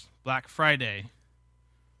Christmas, Black Friday,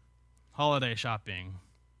 holiday shopping,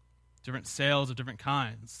 different sales of different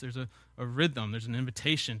kinds. There's a rhythm. There's an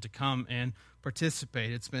invitation to come and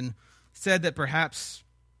participate. It's been said that perhaps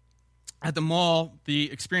at the mall,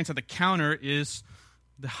 the experience at the counter is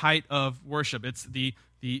the height of worship. It's the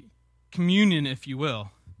communion, if you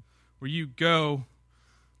will, where you go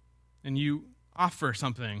and you offer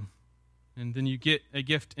something, and then you get a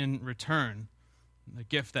gift in return, a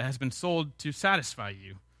gift that has been sold to satisfy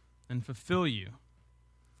you and fulfill you.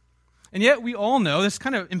 And yet we all know, this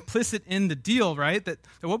kind of implicit in the deal, right, that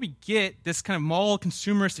what we get, this kind of mall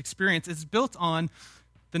consumerist experience, is built on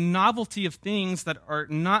the novelty of things that are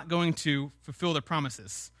not going to fulfill their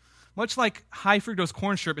promises. Much like high fructose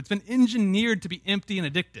corn syrup, it's been engineered to be empty and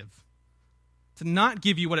addictive, to not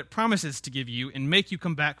give you what it promises to give you and make you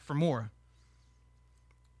come back for more.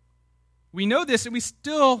 We know this, and we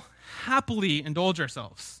still happily indulge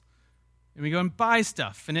ourselves. And we go and buy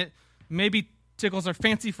stuff, and it maybe tickles our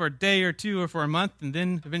fancy for a day or two or for a month, and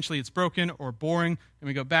then eventually it's broken or boring, and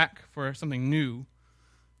we go back for something new.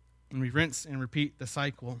 And we rinse and repeat the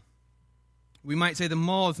cycle. We might say the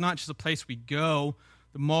mall is not just a place we go.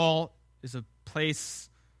 The mall is a place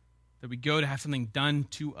that we go to have something done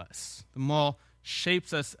to us. The mall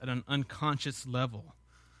shapes us at an unconscious level.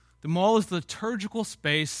 The mall is the liturgical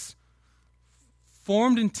space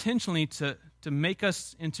formed intentionally to make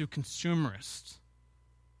us into consumerists,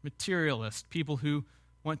 materialists, people who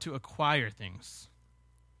want to acquire things.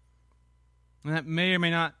 And that may or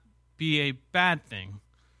may not be a bad thing.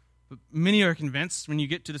 But many are convinced, when you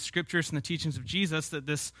get to the scriptures and the teachings of Jesus, that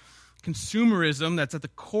this consumerism that's at the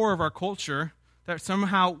core of our culture, that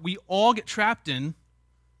somehow we all get trapped in,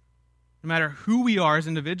 no matter who we are as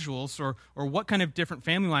individuals or what kind of different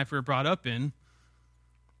family life we were brought up in,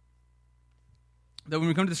 that when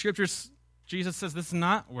we come to the scriptures, Jesus says this is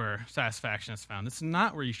not where satisfaction is found. This is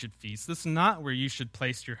not where you should feast. This is not where you should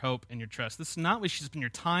place your hope and your trust. This is not what you should spend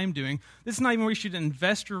your time doing. This is not even where you should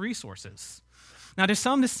invest your resources. Now, to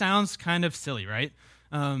some, this sounds kind of silly, right?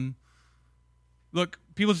 Look,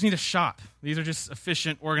 people just need to shop. These are just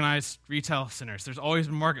efficient, organized retail centers. There's always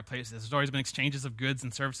been marketplaces. There's always been exchanges of goods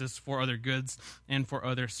and services for other goods and for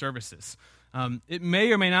other services. It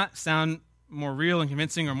may or may not sound more real and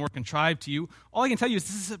convincing or more contrived to you. All I can tell you is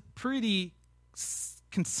this is a pretty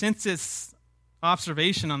consensus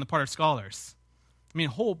observation on the part of scholars. I mean,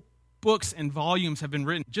 whole books and volumes have been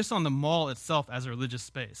written just on the mall itself as a religious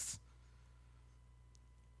space.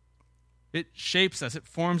 It shapes us. It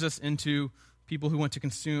forms us into people who want to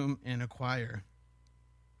consume and acquire.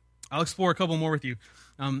 I'll explore a couple more with you.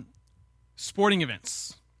 Sporting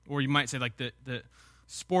events, or you might say like the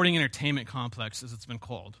sporting entertainment complex, as it's been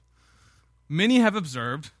called. Many have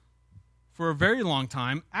observed for a very long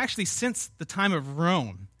time, actually since the time of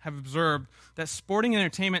Rome, have observed that sporting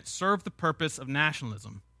entertainment served the purpose of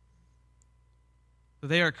nationalism.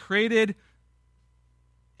 They are created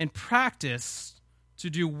and practiced to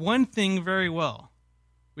do one thing very well,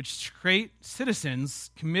 which is to create citizens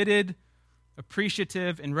committed,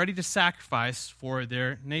 appreciative, and ready to sacrifice for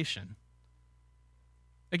their nation.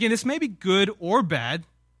 Again, this may be good or bad,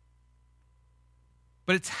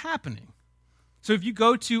 but it's happening. So if you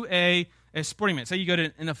go to a sporting event, say you go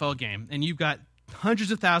to an NFL game, and you've got hundreds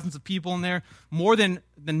of thousands of people in there, more than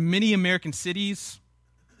many American cities,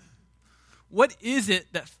 what is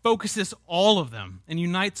it that focuses all of them and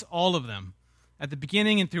unites all of them at the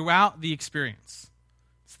beginning and throughout the experience?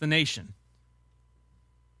 It's the nation.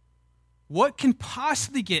 What can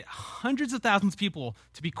possibly get hundreds of thousands of people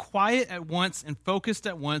to be quiet at once and focused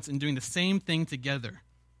at once and doing the same thing together?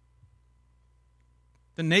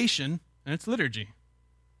 The nation and its liturgy.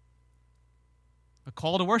 A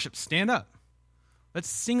call to worship. Stand up. Let's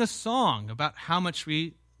sing a song about how much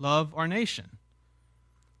we love our nation.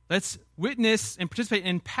 Let's witness and participate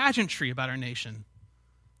in pageantry about our nation.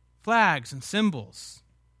 Flags and symbols.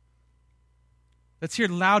 Let's hear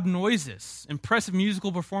loud noises, impressive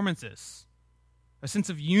musical performances, a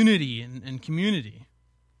sense of unity and community.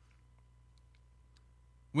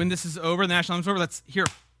 When this is over, the national anthem's over, let's hear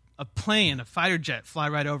a plane, a fighter jet fly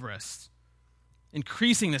right over us,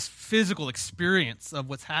 increasing this physical experience of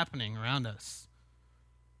what's happening around us.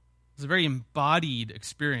 It's a very embodied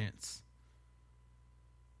experience.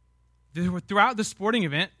 Throughout the sporting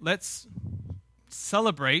event, let's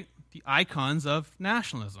celebrate the icons of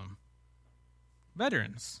nationalism.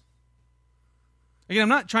 Veterans. Again, I'm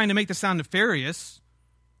not trying to make this sound nefarious.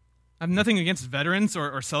 I have nothing against veterans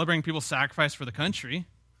or celebrating people's sacrifice for the country.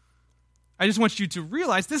 I just want you to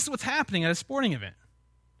realize this is what's happening at a sporting event.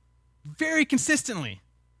 Very consistently.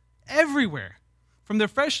 Everywhere. From the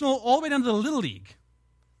professional all the way down to the Little League.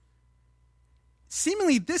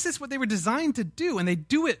 Seemingly, this is what they were designed to do, and they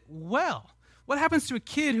do it well. What happens to a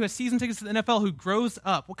kid who has season tickets to the NFL who grows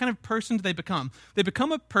up? What kind of person do they become? They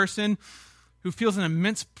become a person who feels an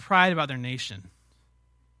immense pride about their nation,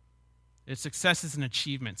 its successes and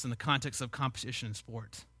achievements in the context of competition and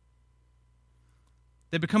sport.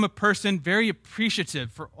 They become a person very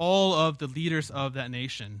appreciative for all of the leaders of that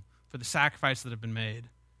nation, for the sacrifices that have been made.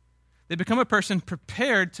 They become a person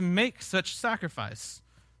prepared to make such sacrifice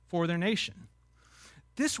for their nation.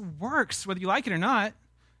 This works, whether you like it or not,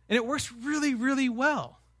 and it works really, really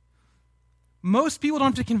well. Most people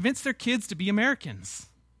don't have to convince their kids to be Americans.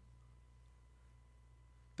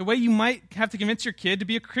 The way you might have to convince your kid to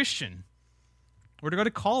be a Christian, or to go to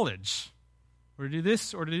college, or to do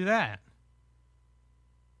this, or to do that.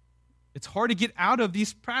 It's hard to get out of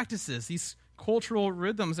these practices, these cultural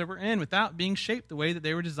rhythms that we're in without being shaped the way that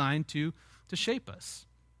they were designed to shape us.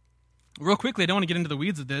 Real quickly, I don't want to get into the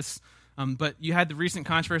weeds of this, but you had the recent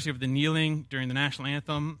controversy of the kneeling during the national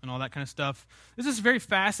anthem and all that kind of stuff. This is very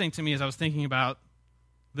fascinating to me as I was thinking about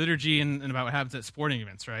liturgy and about what happens at sporting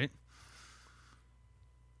events, right?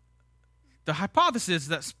 The hypothesis is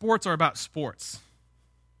that sports are about sports.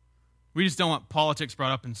 We just don't want politics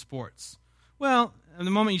brought up in sports. Well, the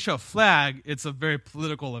moment you show a flag, it's a very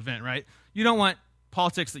political event, right? You don't want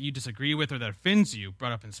politics that you disagree with or that offends you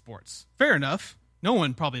brought up in sports. Fair enough. No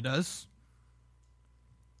one probably does.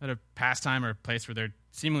 At a pastime or a place where they're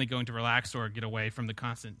seemingly going to relax or get away from the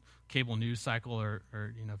constant cable news cycle or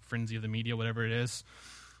frenzy of the media, whatever it is.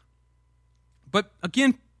 But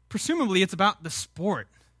again, presumably it's about the sport.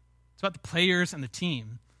 It's about the players and the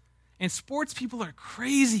team. And sports people are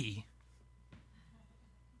crazy.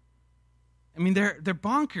 I mean, they're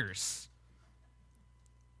bonkers.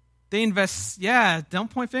 They invest, don't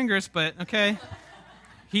point fingers, but okay.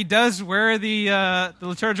 He does wear the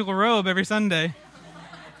liturgical robe every Sunday.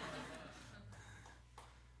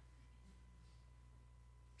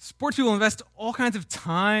 Sports people invest all kinds of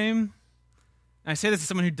time. And I say this as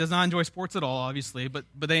someone who does not enjoy sports at all, obviously, but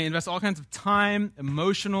they invest all kinds of time,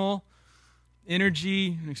 emotional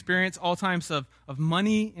energy, and experience, all types of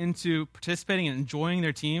money into participating and enjoying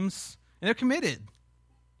their teams. And they're committed.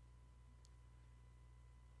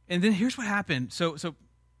 And then here's what happened. So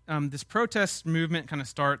this protest movement kind of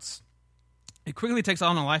starts it quickly takes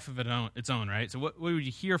on a life of its own, right? So what would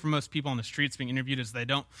you hear from most people on the streets being interviewed is they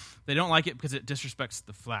don't like it because it disrespects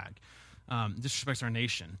the flag, disrespects our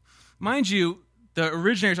nation. Mind you, the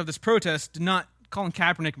originators of this protest did not, Colin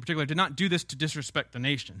Kaepernick in particular, did not do this to disrespect the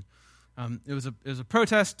nation. It was a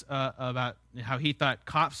protest about how he thought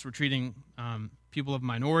cops were treating people of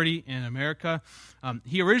minority in America.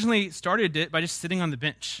 He originally started it by just sitting on the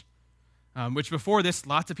bench. Which before this,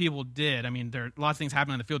 lots of people did. I mean, there are lots of things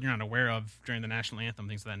happening on the field you're not aware of during the national anthem,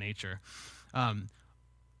 things of that nature.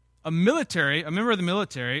 A member of the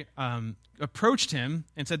military, approached him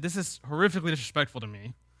and said, "This is horrifically disrespectful to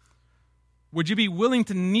me. Would you be willing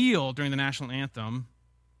to kneel during the national anthem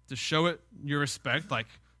to show it your respect, like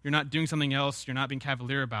you're not doing something else, you're not being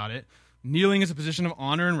cavalier about it? Kneeling is a position of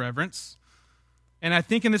honor and reverence." And I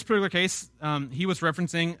think in this particular case, he was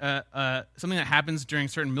referencing something that happens during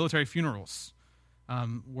certain military funerals,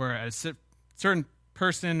 where a certain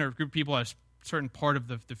person or group of people at a certain part of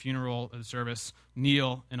the funeral or the service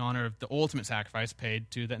kneel in honor of the ultimate sacrifice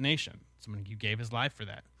paid to that nation, someone who gave his life for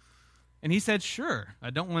that. And he said, "Sure,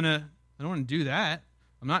 I don't want to do that.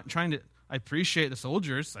 I'm not trying to. I appreciate the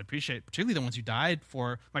soldiers. I appreciate particularly the ones who died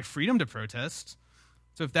for my freedom to protest.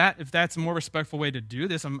 So if that's a more respectful way to do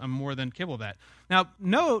this, I'm more than capable of that." Now,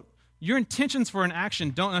 note, your intentions for an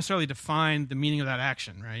action don't necessarily define the meaning of that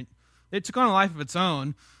action, right? It took on a life of its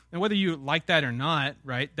own, and whether you like that or not,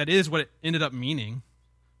 right, that is what it ended up meaning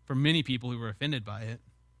for many people who were offended by it.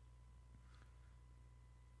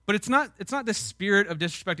 But it's not the spirit of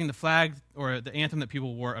disrespecting the flag or the anthem that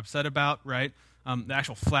people were upset about, right? The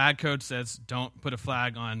actual flag code says don't put a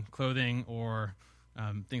flag on clothing or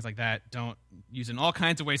things like that. Don't use it in all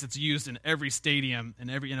kinds of ways. It's used in every stadium, in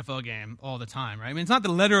every NFL game, all the time, right? I mean, it's not the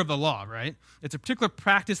letter of the law, right? It's a particular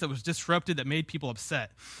practice that was disrupted that made people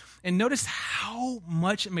upset. And notice how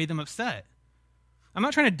much it made them upset. I'm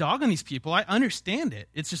not trying to dog on these people. I understand it.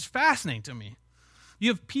 It's just fascinating to me. You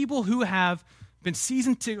have people who have been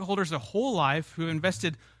season ticket holders their whole life, who have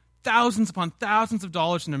invested thousands upon thousands of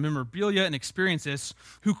dollars in their memorabilia and experiences,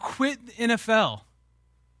 who quit the NFL.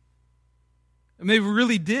 And they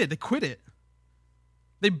really did. They quit it.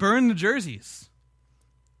 They burned the jerseys.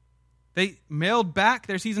 They mailed back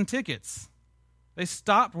their season tickets. They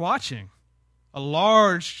stopped watching. A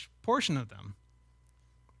large portion of them.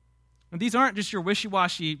 And these aren't just your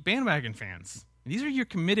wishy-washy bandwagon fans. These are your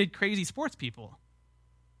committed, crazy sports people.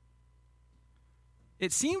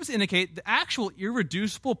 It seems to indicate the actual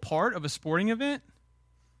irreducible part of a sporting event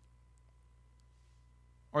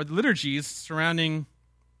are the liturgies surrounding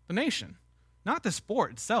the nation, not the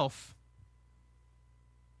sport itself.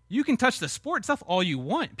 You can touch the sport itself all you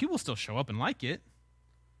want. People still show up and like it.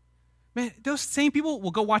 Man, those same people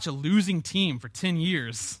will go watch a losing team for 10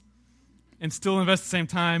 years and still invest the same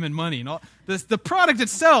time and money. And all. The product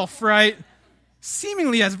itself, right,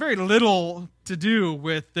 seemingly has very little to do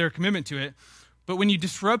with their commitment to it. But when you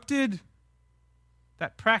disrupted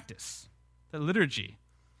that practice, that liturgy,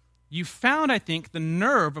 you found, I think, the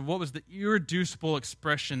nerve of what was the irreducible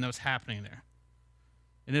expression that was happening there.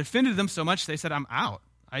 And it offended them so much they said, "I'm out.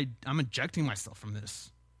 I'm ejecting myself from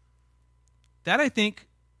this." That, I think,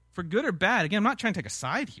 for good or bad, again, I'm not trying to take a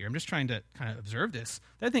side here. I'm just trying to kind of observe this.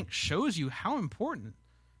 That, I think, shows you how important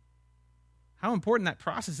that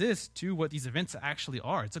process is to what these events actually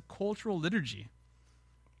are. It's a cultural liturgy.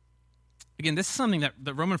 Again, this is something that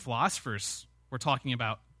the Roman philosophers were talking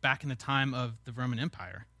about back in the time of the Roman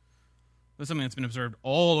Empire. This is something that's been observed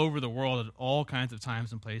all over the world at all kinds of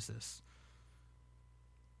times and places.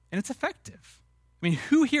 And it's effective. I mean,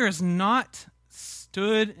 who here has not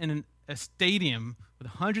stood in a stadium with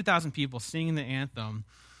 100,000 people singing the anthem,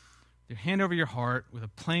 their hand over your heart, with a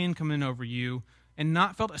plane coming over you, and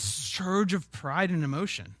not felt a surge of pride and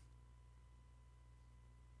emotion?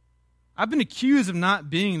 I've been accused of not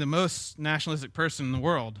being the most nationalistic person in the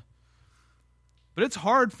world. But it's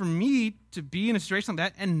hard for me to be in a situation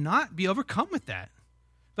like that and not be overcome with that.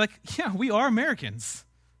 Like, yeah, we are Americans.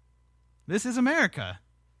 This is America.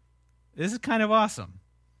 This is kind of awesome.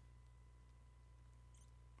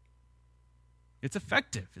 It's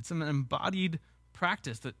effective. It's an embodied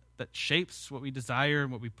practice that shapes what we desire,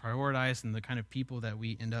 what we prioritize, and the kind of people that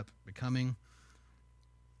we end up becoming.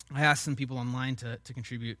 I asked some people online to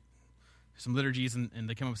contribute some liturgies, and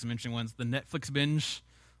they came up with some interesting ones. The Netflix binge.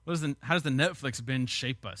 How does the Netflix binge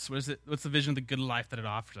shape us? What's the vision of the good life that it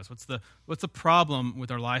offers us? What's the problem with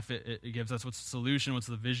our life it gives us? What's the solution? What's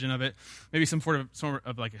the vision of it? Maybe some sort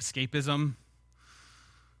of like escapism.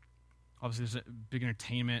 Obviously, there's a big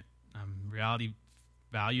entertainment, reality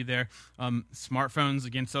value there. Smartphones,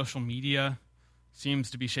 again, social media seems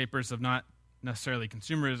to be shapers of not necessarily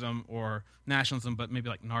consumerism or nationalism, but maybe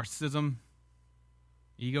like narcissism.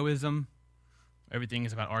 egoism. Everything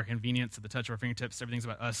is about our convenience at the touch of our fingertips. Everything's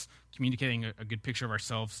about us communicating a good picture of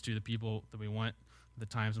ourselves to the people that we want, the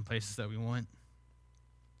times and places that we want.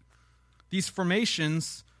 These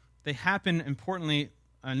formations, they happen, importantly,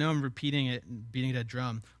 I know I'm repeating it and beating it a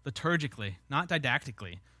drum, liturgically, not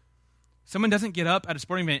didactically. Someone doesn't get up at a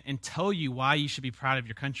sporting event and tell you why you should be proud of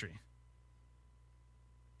your country.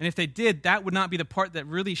 And if they did, that would not be the part that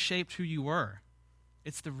really shaped who you were.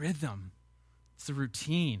 It's the rhythm. It's the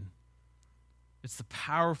routine. It's the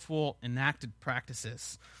powerful, enacted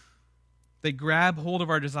practices. They grab hold of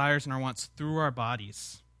our desires and our wants through our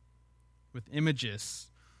bodies with images,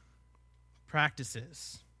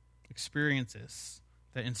 practices, experiences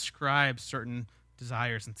that inscribe certain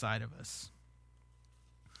desires inside of us.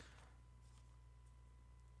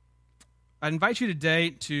 I invite you today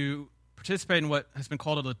to participate in what has been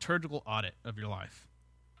called a liturgical audit of your life.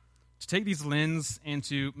 To take these lenses and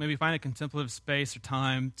to maybe find a contemplative space or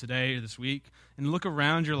time today or this week and look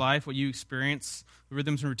around your life, what you experience, the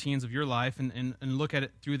rhythms and routines of your life, and look at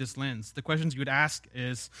it through this lens. The questions you would ask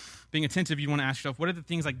is, being attentive, you want to ask yourself, what are the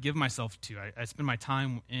things I give myself to, I spend my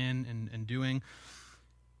time in and doing?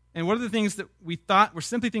 And what are the things that we thought were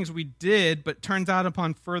simply things we did, but turns out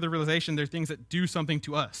upon further realization, they're things that do something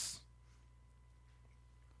to us?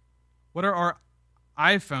 What are our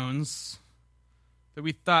iPhones that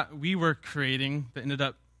we thought we were creating that ended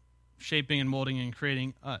up shaping and molding and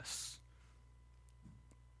creating us?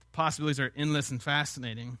 The possibilities are endless and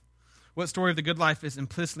fascinating. What story of the good life is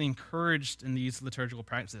implicitly encouraged in these liturgical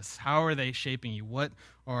practices? How are they shaping you? What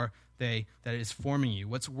are they that is forming you?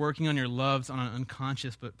 What's working on your loves on an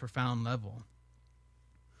unconscious but profound level?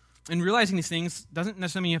 And realizing these things doesn't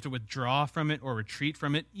necessarily mean you have to withdraw from it or retreat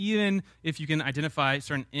from it, even if you can identify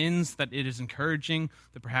certain ends that it is encouraging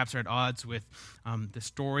that perhaps are at odds with the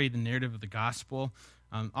story, the narrative of the gospel.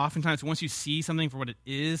 Oftentimes, once you see something for what it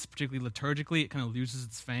is, particularly liturgically, it kind of loses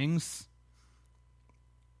its fangs.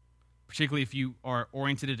 Particularly if you are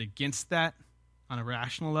oriented against that on a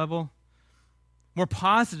rational level. More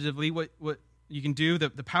positively, what you can do,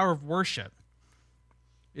 the power of worship,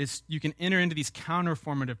 is you can enter into these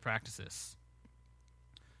counter-formative practices.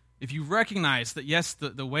 If you recognize that, yes,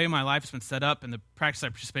 the way my life has been set up and the practice I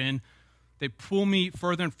participate in, they pull me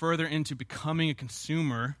further and further into becoming a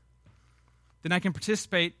consumer, then I can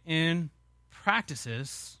participate in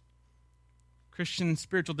practices, Christian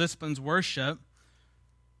spiritual disciplines, worship,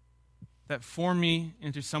 that form me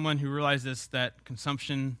into someone who realizes that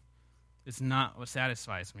consumption is not what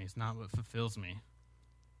satisfies me, it's not what fulfills me.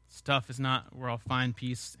 Stuff is not where I'll find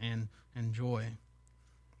peace and joy.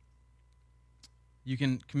 You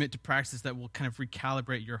can commit to practices that will kind of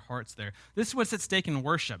recalibrate your hearts there. This is what's at stake in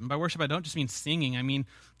worship. And by worship, I don't just mean singing. I mean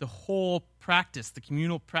the whole practice, the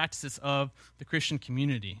communal practices of the Christian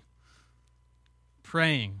community.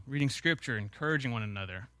 Praying, reading scripture, encouraging one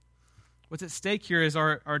another. What's at stake here is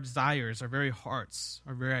our desires, our very hearts,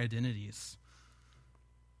 our very identities.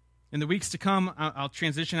 In the weeks to come, I'll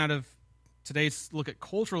transition out of today's look at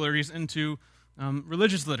cultural liturgies into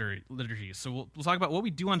religious liturgies. So we'll talk about what we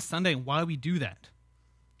do on Sunday and why we do that.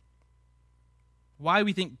 Why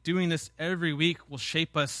we think doing this every week will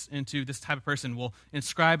shape us into this type of person, will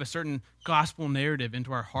inscribe a certain gospel narrative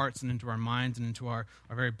into our hearts and into our minds and into our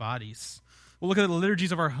very bodies. We'll look at the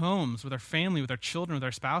liturgies of our homes, with our family, with our children, with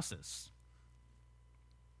our spouses.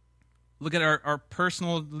 Look at our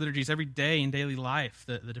personal liturgies every day in daily life,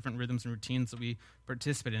 the different rhythms and routines that we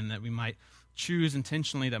participate in, that we might choose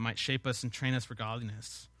intentionally, that might shape us and train us for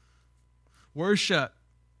godliness. Worship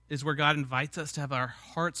is where God invites us to have our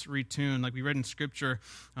hearts retuned, like we read in Scripture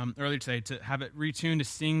earlier today, to have it retuned to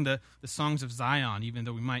sing the songs of Zion, even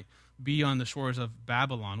though we might be on the shores of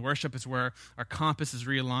Babylon. Worship is where our compass is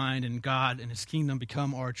realigned and God and his kingdom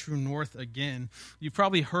become our true north again. You've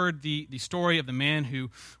probably heard the story of the man who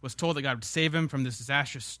was told that God would save him from this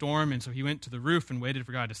disastrous storm, and so he went to the roof and waited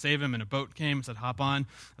for God to save him, and a boat came and said, "Hop on,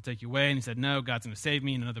 I'll take you away." And he said, "No, God's going to save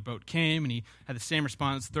me." And another boat came, and he had the same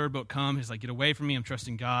response. Third boat come, he's like, "Get away from me, I'm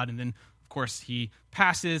trusting God." And then, of course, he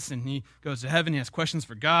passes, and he goes to heaven. He has questions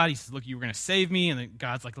for God. He says, "Look, you were going to save me." And then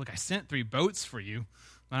God's like, "Look, I sent 3 boats for you.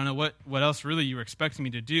 I don't know what else really you were expecting me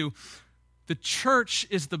to do." The church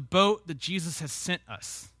is the boat that Jesus has sent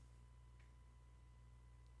us.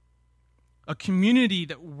 A community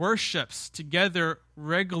that worships together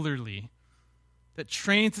regularly, that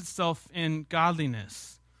trains itself in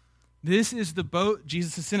godliness. This is the boat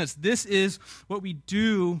Jesus has sent us. This is what we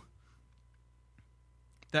do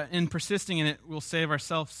that in persisting in it will save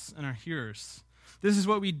ourselves and our hearers. This is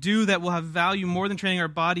what we do that will have value more than training our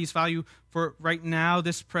bodies, value for right now,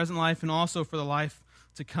 this present life, and also for the life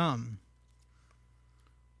to come.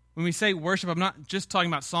 When we say worship, I'm not just talking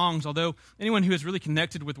about songs, although anyone who is really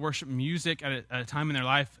connected with worship music at a time in their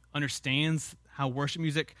life understands how worship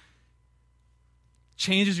music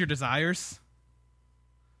changes your desires.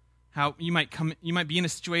 How you might be in a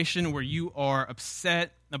situation where you are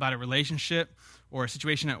upset about a relationship or a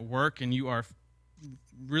situation at work, and you are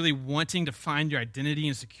really wanting to find your identity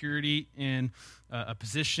and security in a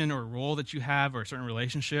position or a role that you have or a certain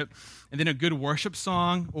relationship. And then a good worship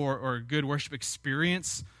song or a good worship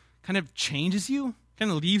experience kind of changes you,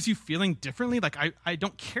 kind of leaves you feeling differently. Like, I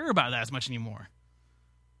don't care about that as much anymore.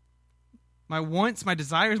 My wants, my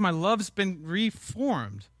desires, my love's been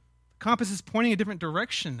reformed. The compass is pointing a different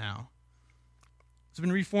direction now. It's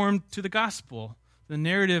been reformed to the gospel, the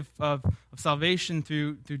narrative of salvation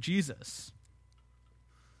through Jesus.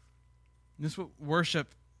 And this is what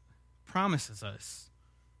worship promises us.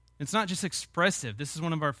 It's not just expressive. This is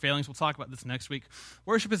one of our failings. We'll talk about this next week.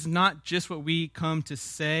 Worship is not just what we come to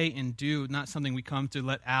say and do, not something we come to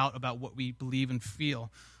let out about what we believe and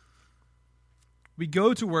feel. We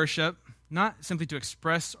go to worship not simply to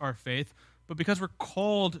express our faith, but because we're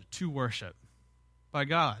called to worship by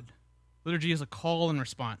God. Liturgy is a call and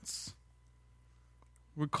response.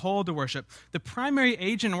 We're called to worship. The primary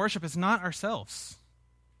agent in worship is not ourselves.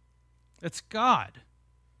 It's God.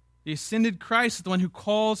 The ascended Christ is the one who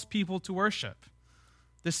calls people to worship.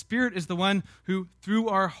 The Spirit is the one who, through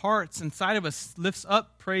our hearts inside of us, lifts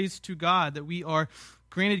up praise to God that we are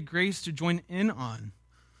granted grace to join in on.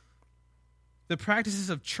 The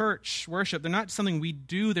practices of church worship, they're not something we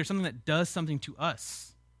do, they're something that does something to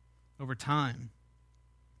us over time.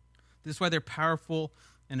 This is why they're powerful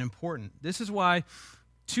and important. This is why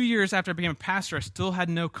 2 years after I became a pastor, I still had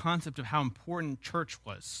no concept of how important church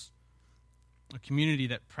was. A community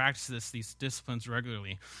that practices these disciplines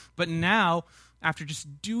regularly. But now, after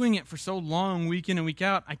just doing it for so long, week in and week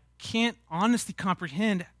out, I can't honestly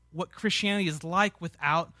comprehend what Christianity is like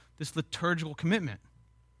without this liturgical commitment.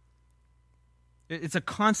 It's a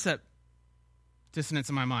concept dissonance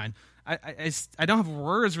in my mind. I don't have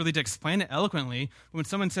words really to explain it eloquently. But when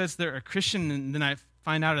someone says they're a Christian and then I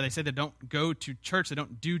find out or they say they don't go to church, they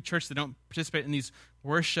don't do church, they don't participate in these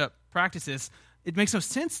worship practices, it makes no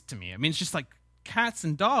sense to me. I mean, it's just like cats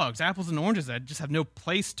and dogs, apples and oranges. I just have no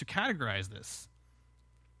place to categorize this.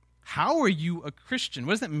 How are you a Christian?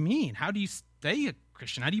 What does that mean? How do you stay a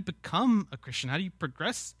Christian? How do you become a Christian? How do you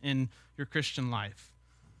progress in your Christian life?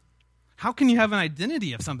 How can you have an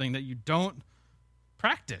identity of something that you don't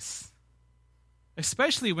practice?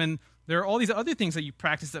 Especially when there are all these other things that you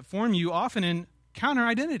practice that form you often in counter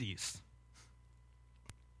identities.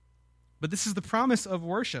 But this is the promise of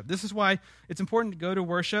worship. This is why it's important to go to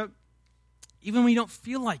worship even when you don't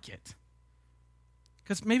feel like it.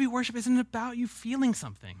 Because maybe worship isn't about you feeling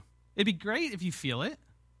something. It'd be great if you feel it.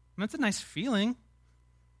 That's a nice feeling.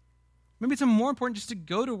 Maybe it's more important just to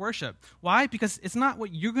go to worship. Why? Because it's not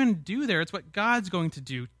what you're going to do there. It's what God's going to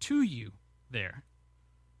do to you there.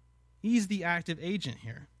 He's the active agent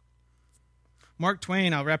here. Mark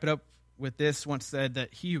Twain, I'll wrap it up with this, once said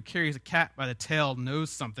that he who carries a cat by the tail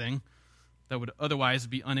knows something that would otherwise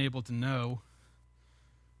be unable to know.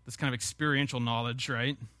 This kind of experiential knowledge,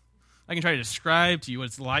 right? I can try to describe to you what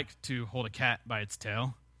it's like to hold a cat by its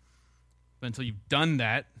tail. But until you've done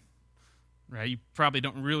that, right, you probably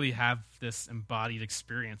don't really have this embodied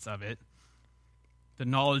experience of it. The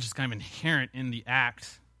knowledge is kind of inherent in the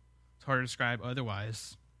act. It's hard to describe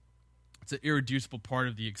otherwise. It's an irreducible part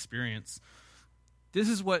of the experience. This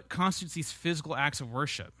is what constitutes these physical acts of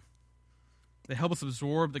worship. They help us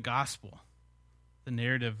absorb the gospel, the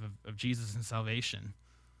narrative of Jesus and salvation.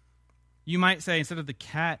 You might say, instead of the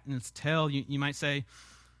cat and its tail, you might say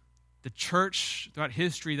the church throughout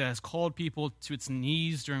history that has called people to its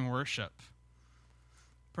knees during worship.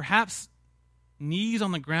 Perhaps knees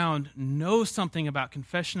on the ground know something about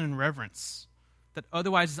confession and reverence that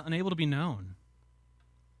otherwise is unable to be known.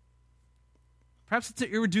 Perhaps it's an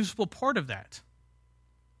irreducible part of that.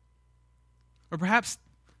 Or perhaps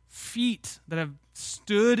feet that have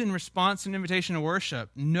stood in response to an invitation to worship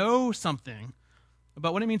know something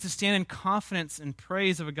about what it means to stand in confidence and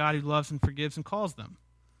praise of a God who loves and forgives and calls them.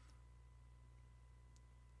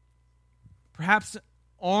 Perhaps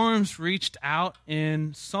arms reached out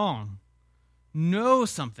in song know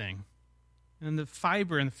something in the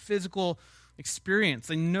fiber and the physical experience.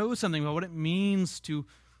 They know something about what it means to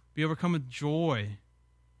be overcome with joy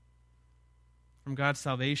from God's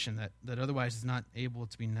salvation that otherwise is not able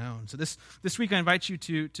to be known. So this week I invite you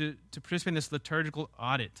to participate in this liturgical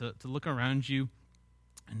audit, to look around you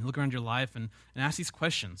and look around your life and ask these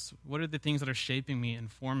questions. What are the things that are shaping me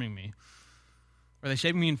and forming me? Are they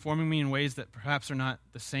shaping me and forming me in ways that perhaps are not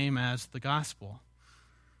the same as the gospel?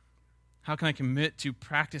 How can I commit to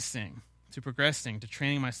practicing, to progressing, to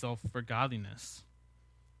training myself for godliness?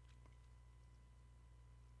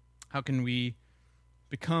 How can we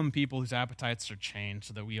become people whose appetites are changed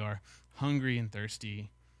so that we are hungry and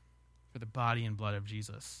thirsty for the body and blood of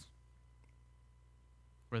Jesus?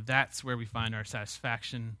 Where that's where we find our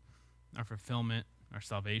satisfaction, our fulfillment, our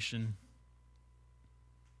salvation.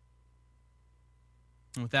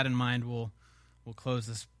 And with that in mind, we'll close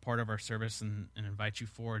this part of our service and invite you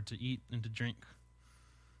forward to eat and to drink,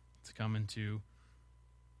 to come and to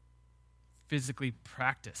physically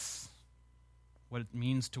practice what it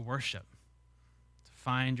means to worship, to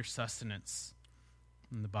find your sustenance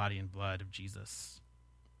in the body and blood of Jesus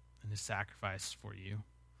and his sacrifice for you.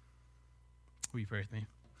 Will you pray with me?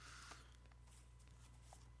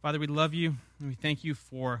 Father, we love you, and we thank you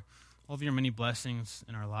for all of your many blessings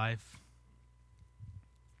in our life.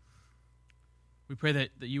 We pray that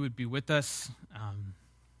you would be with us,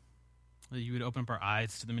 that you would open up our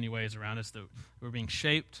eyes to the many ways around us that we're being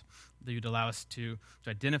shaped, that you'd allow us to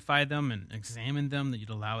identify them and examine them, that you'd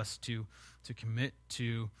allow us to commit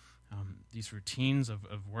to these routines of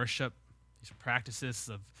worship, these practices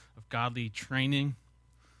of godly training,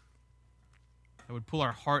 that would pull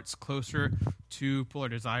our hearts closer to, pull our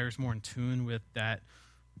desires more in tune with that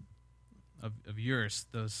of yours,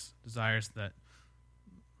 those desires that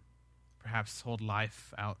perhaps hold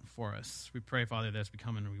life out for us. We pray, Father, that as we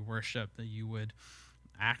come and we worship, that you would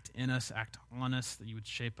act in us, act on us, that you would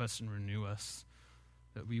shape us and renew us,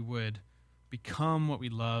 that we would become what we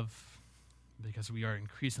love because we are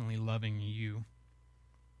increasingly loving you.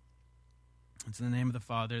 It's in the name of the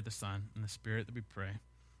Father, the Son, and the Spirit that we pray.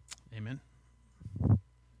 Amen.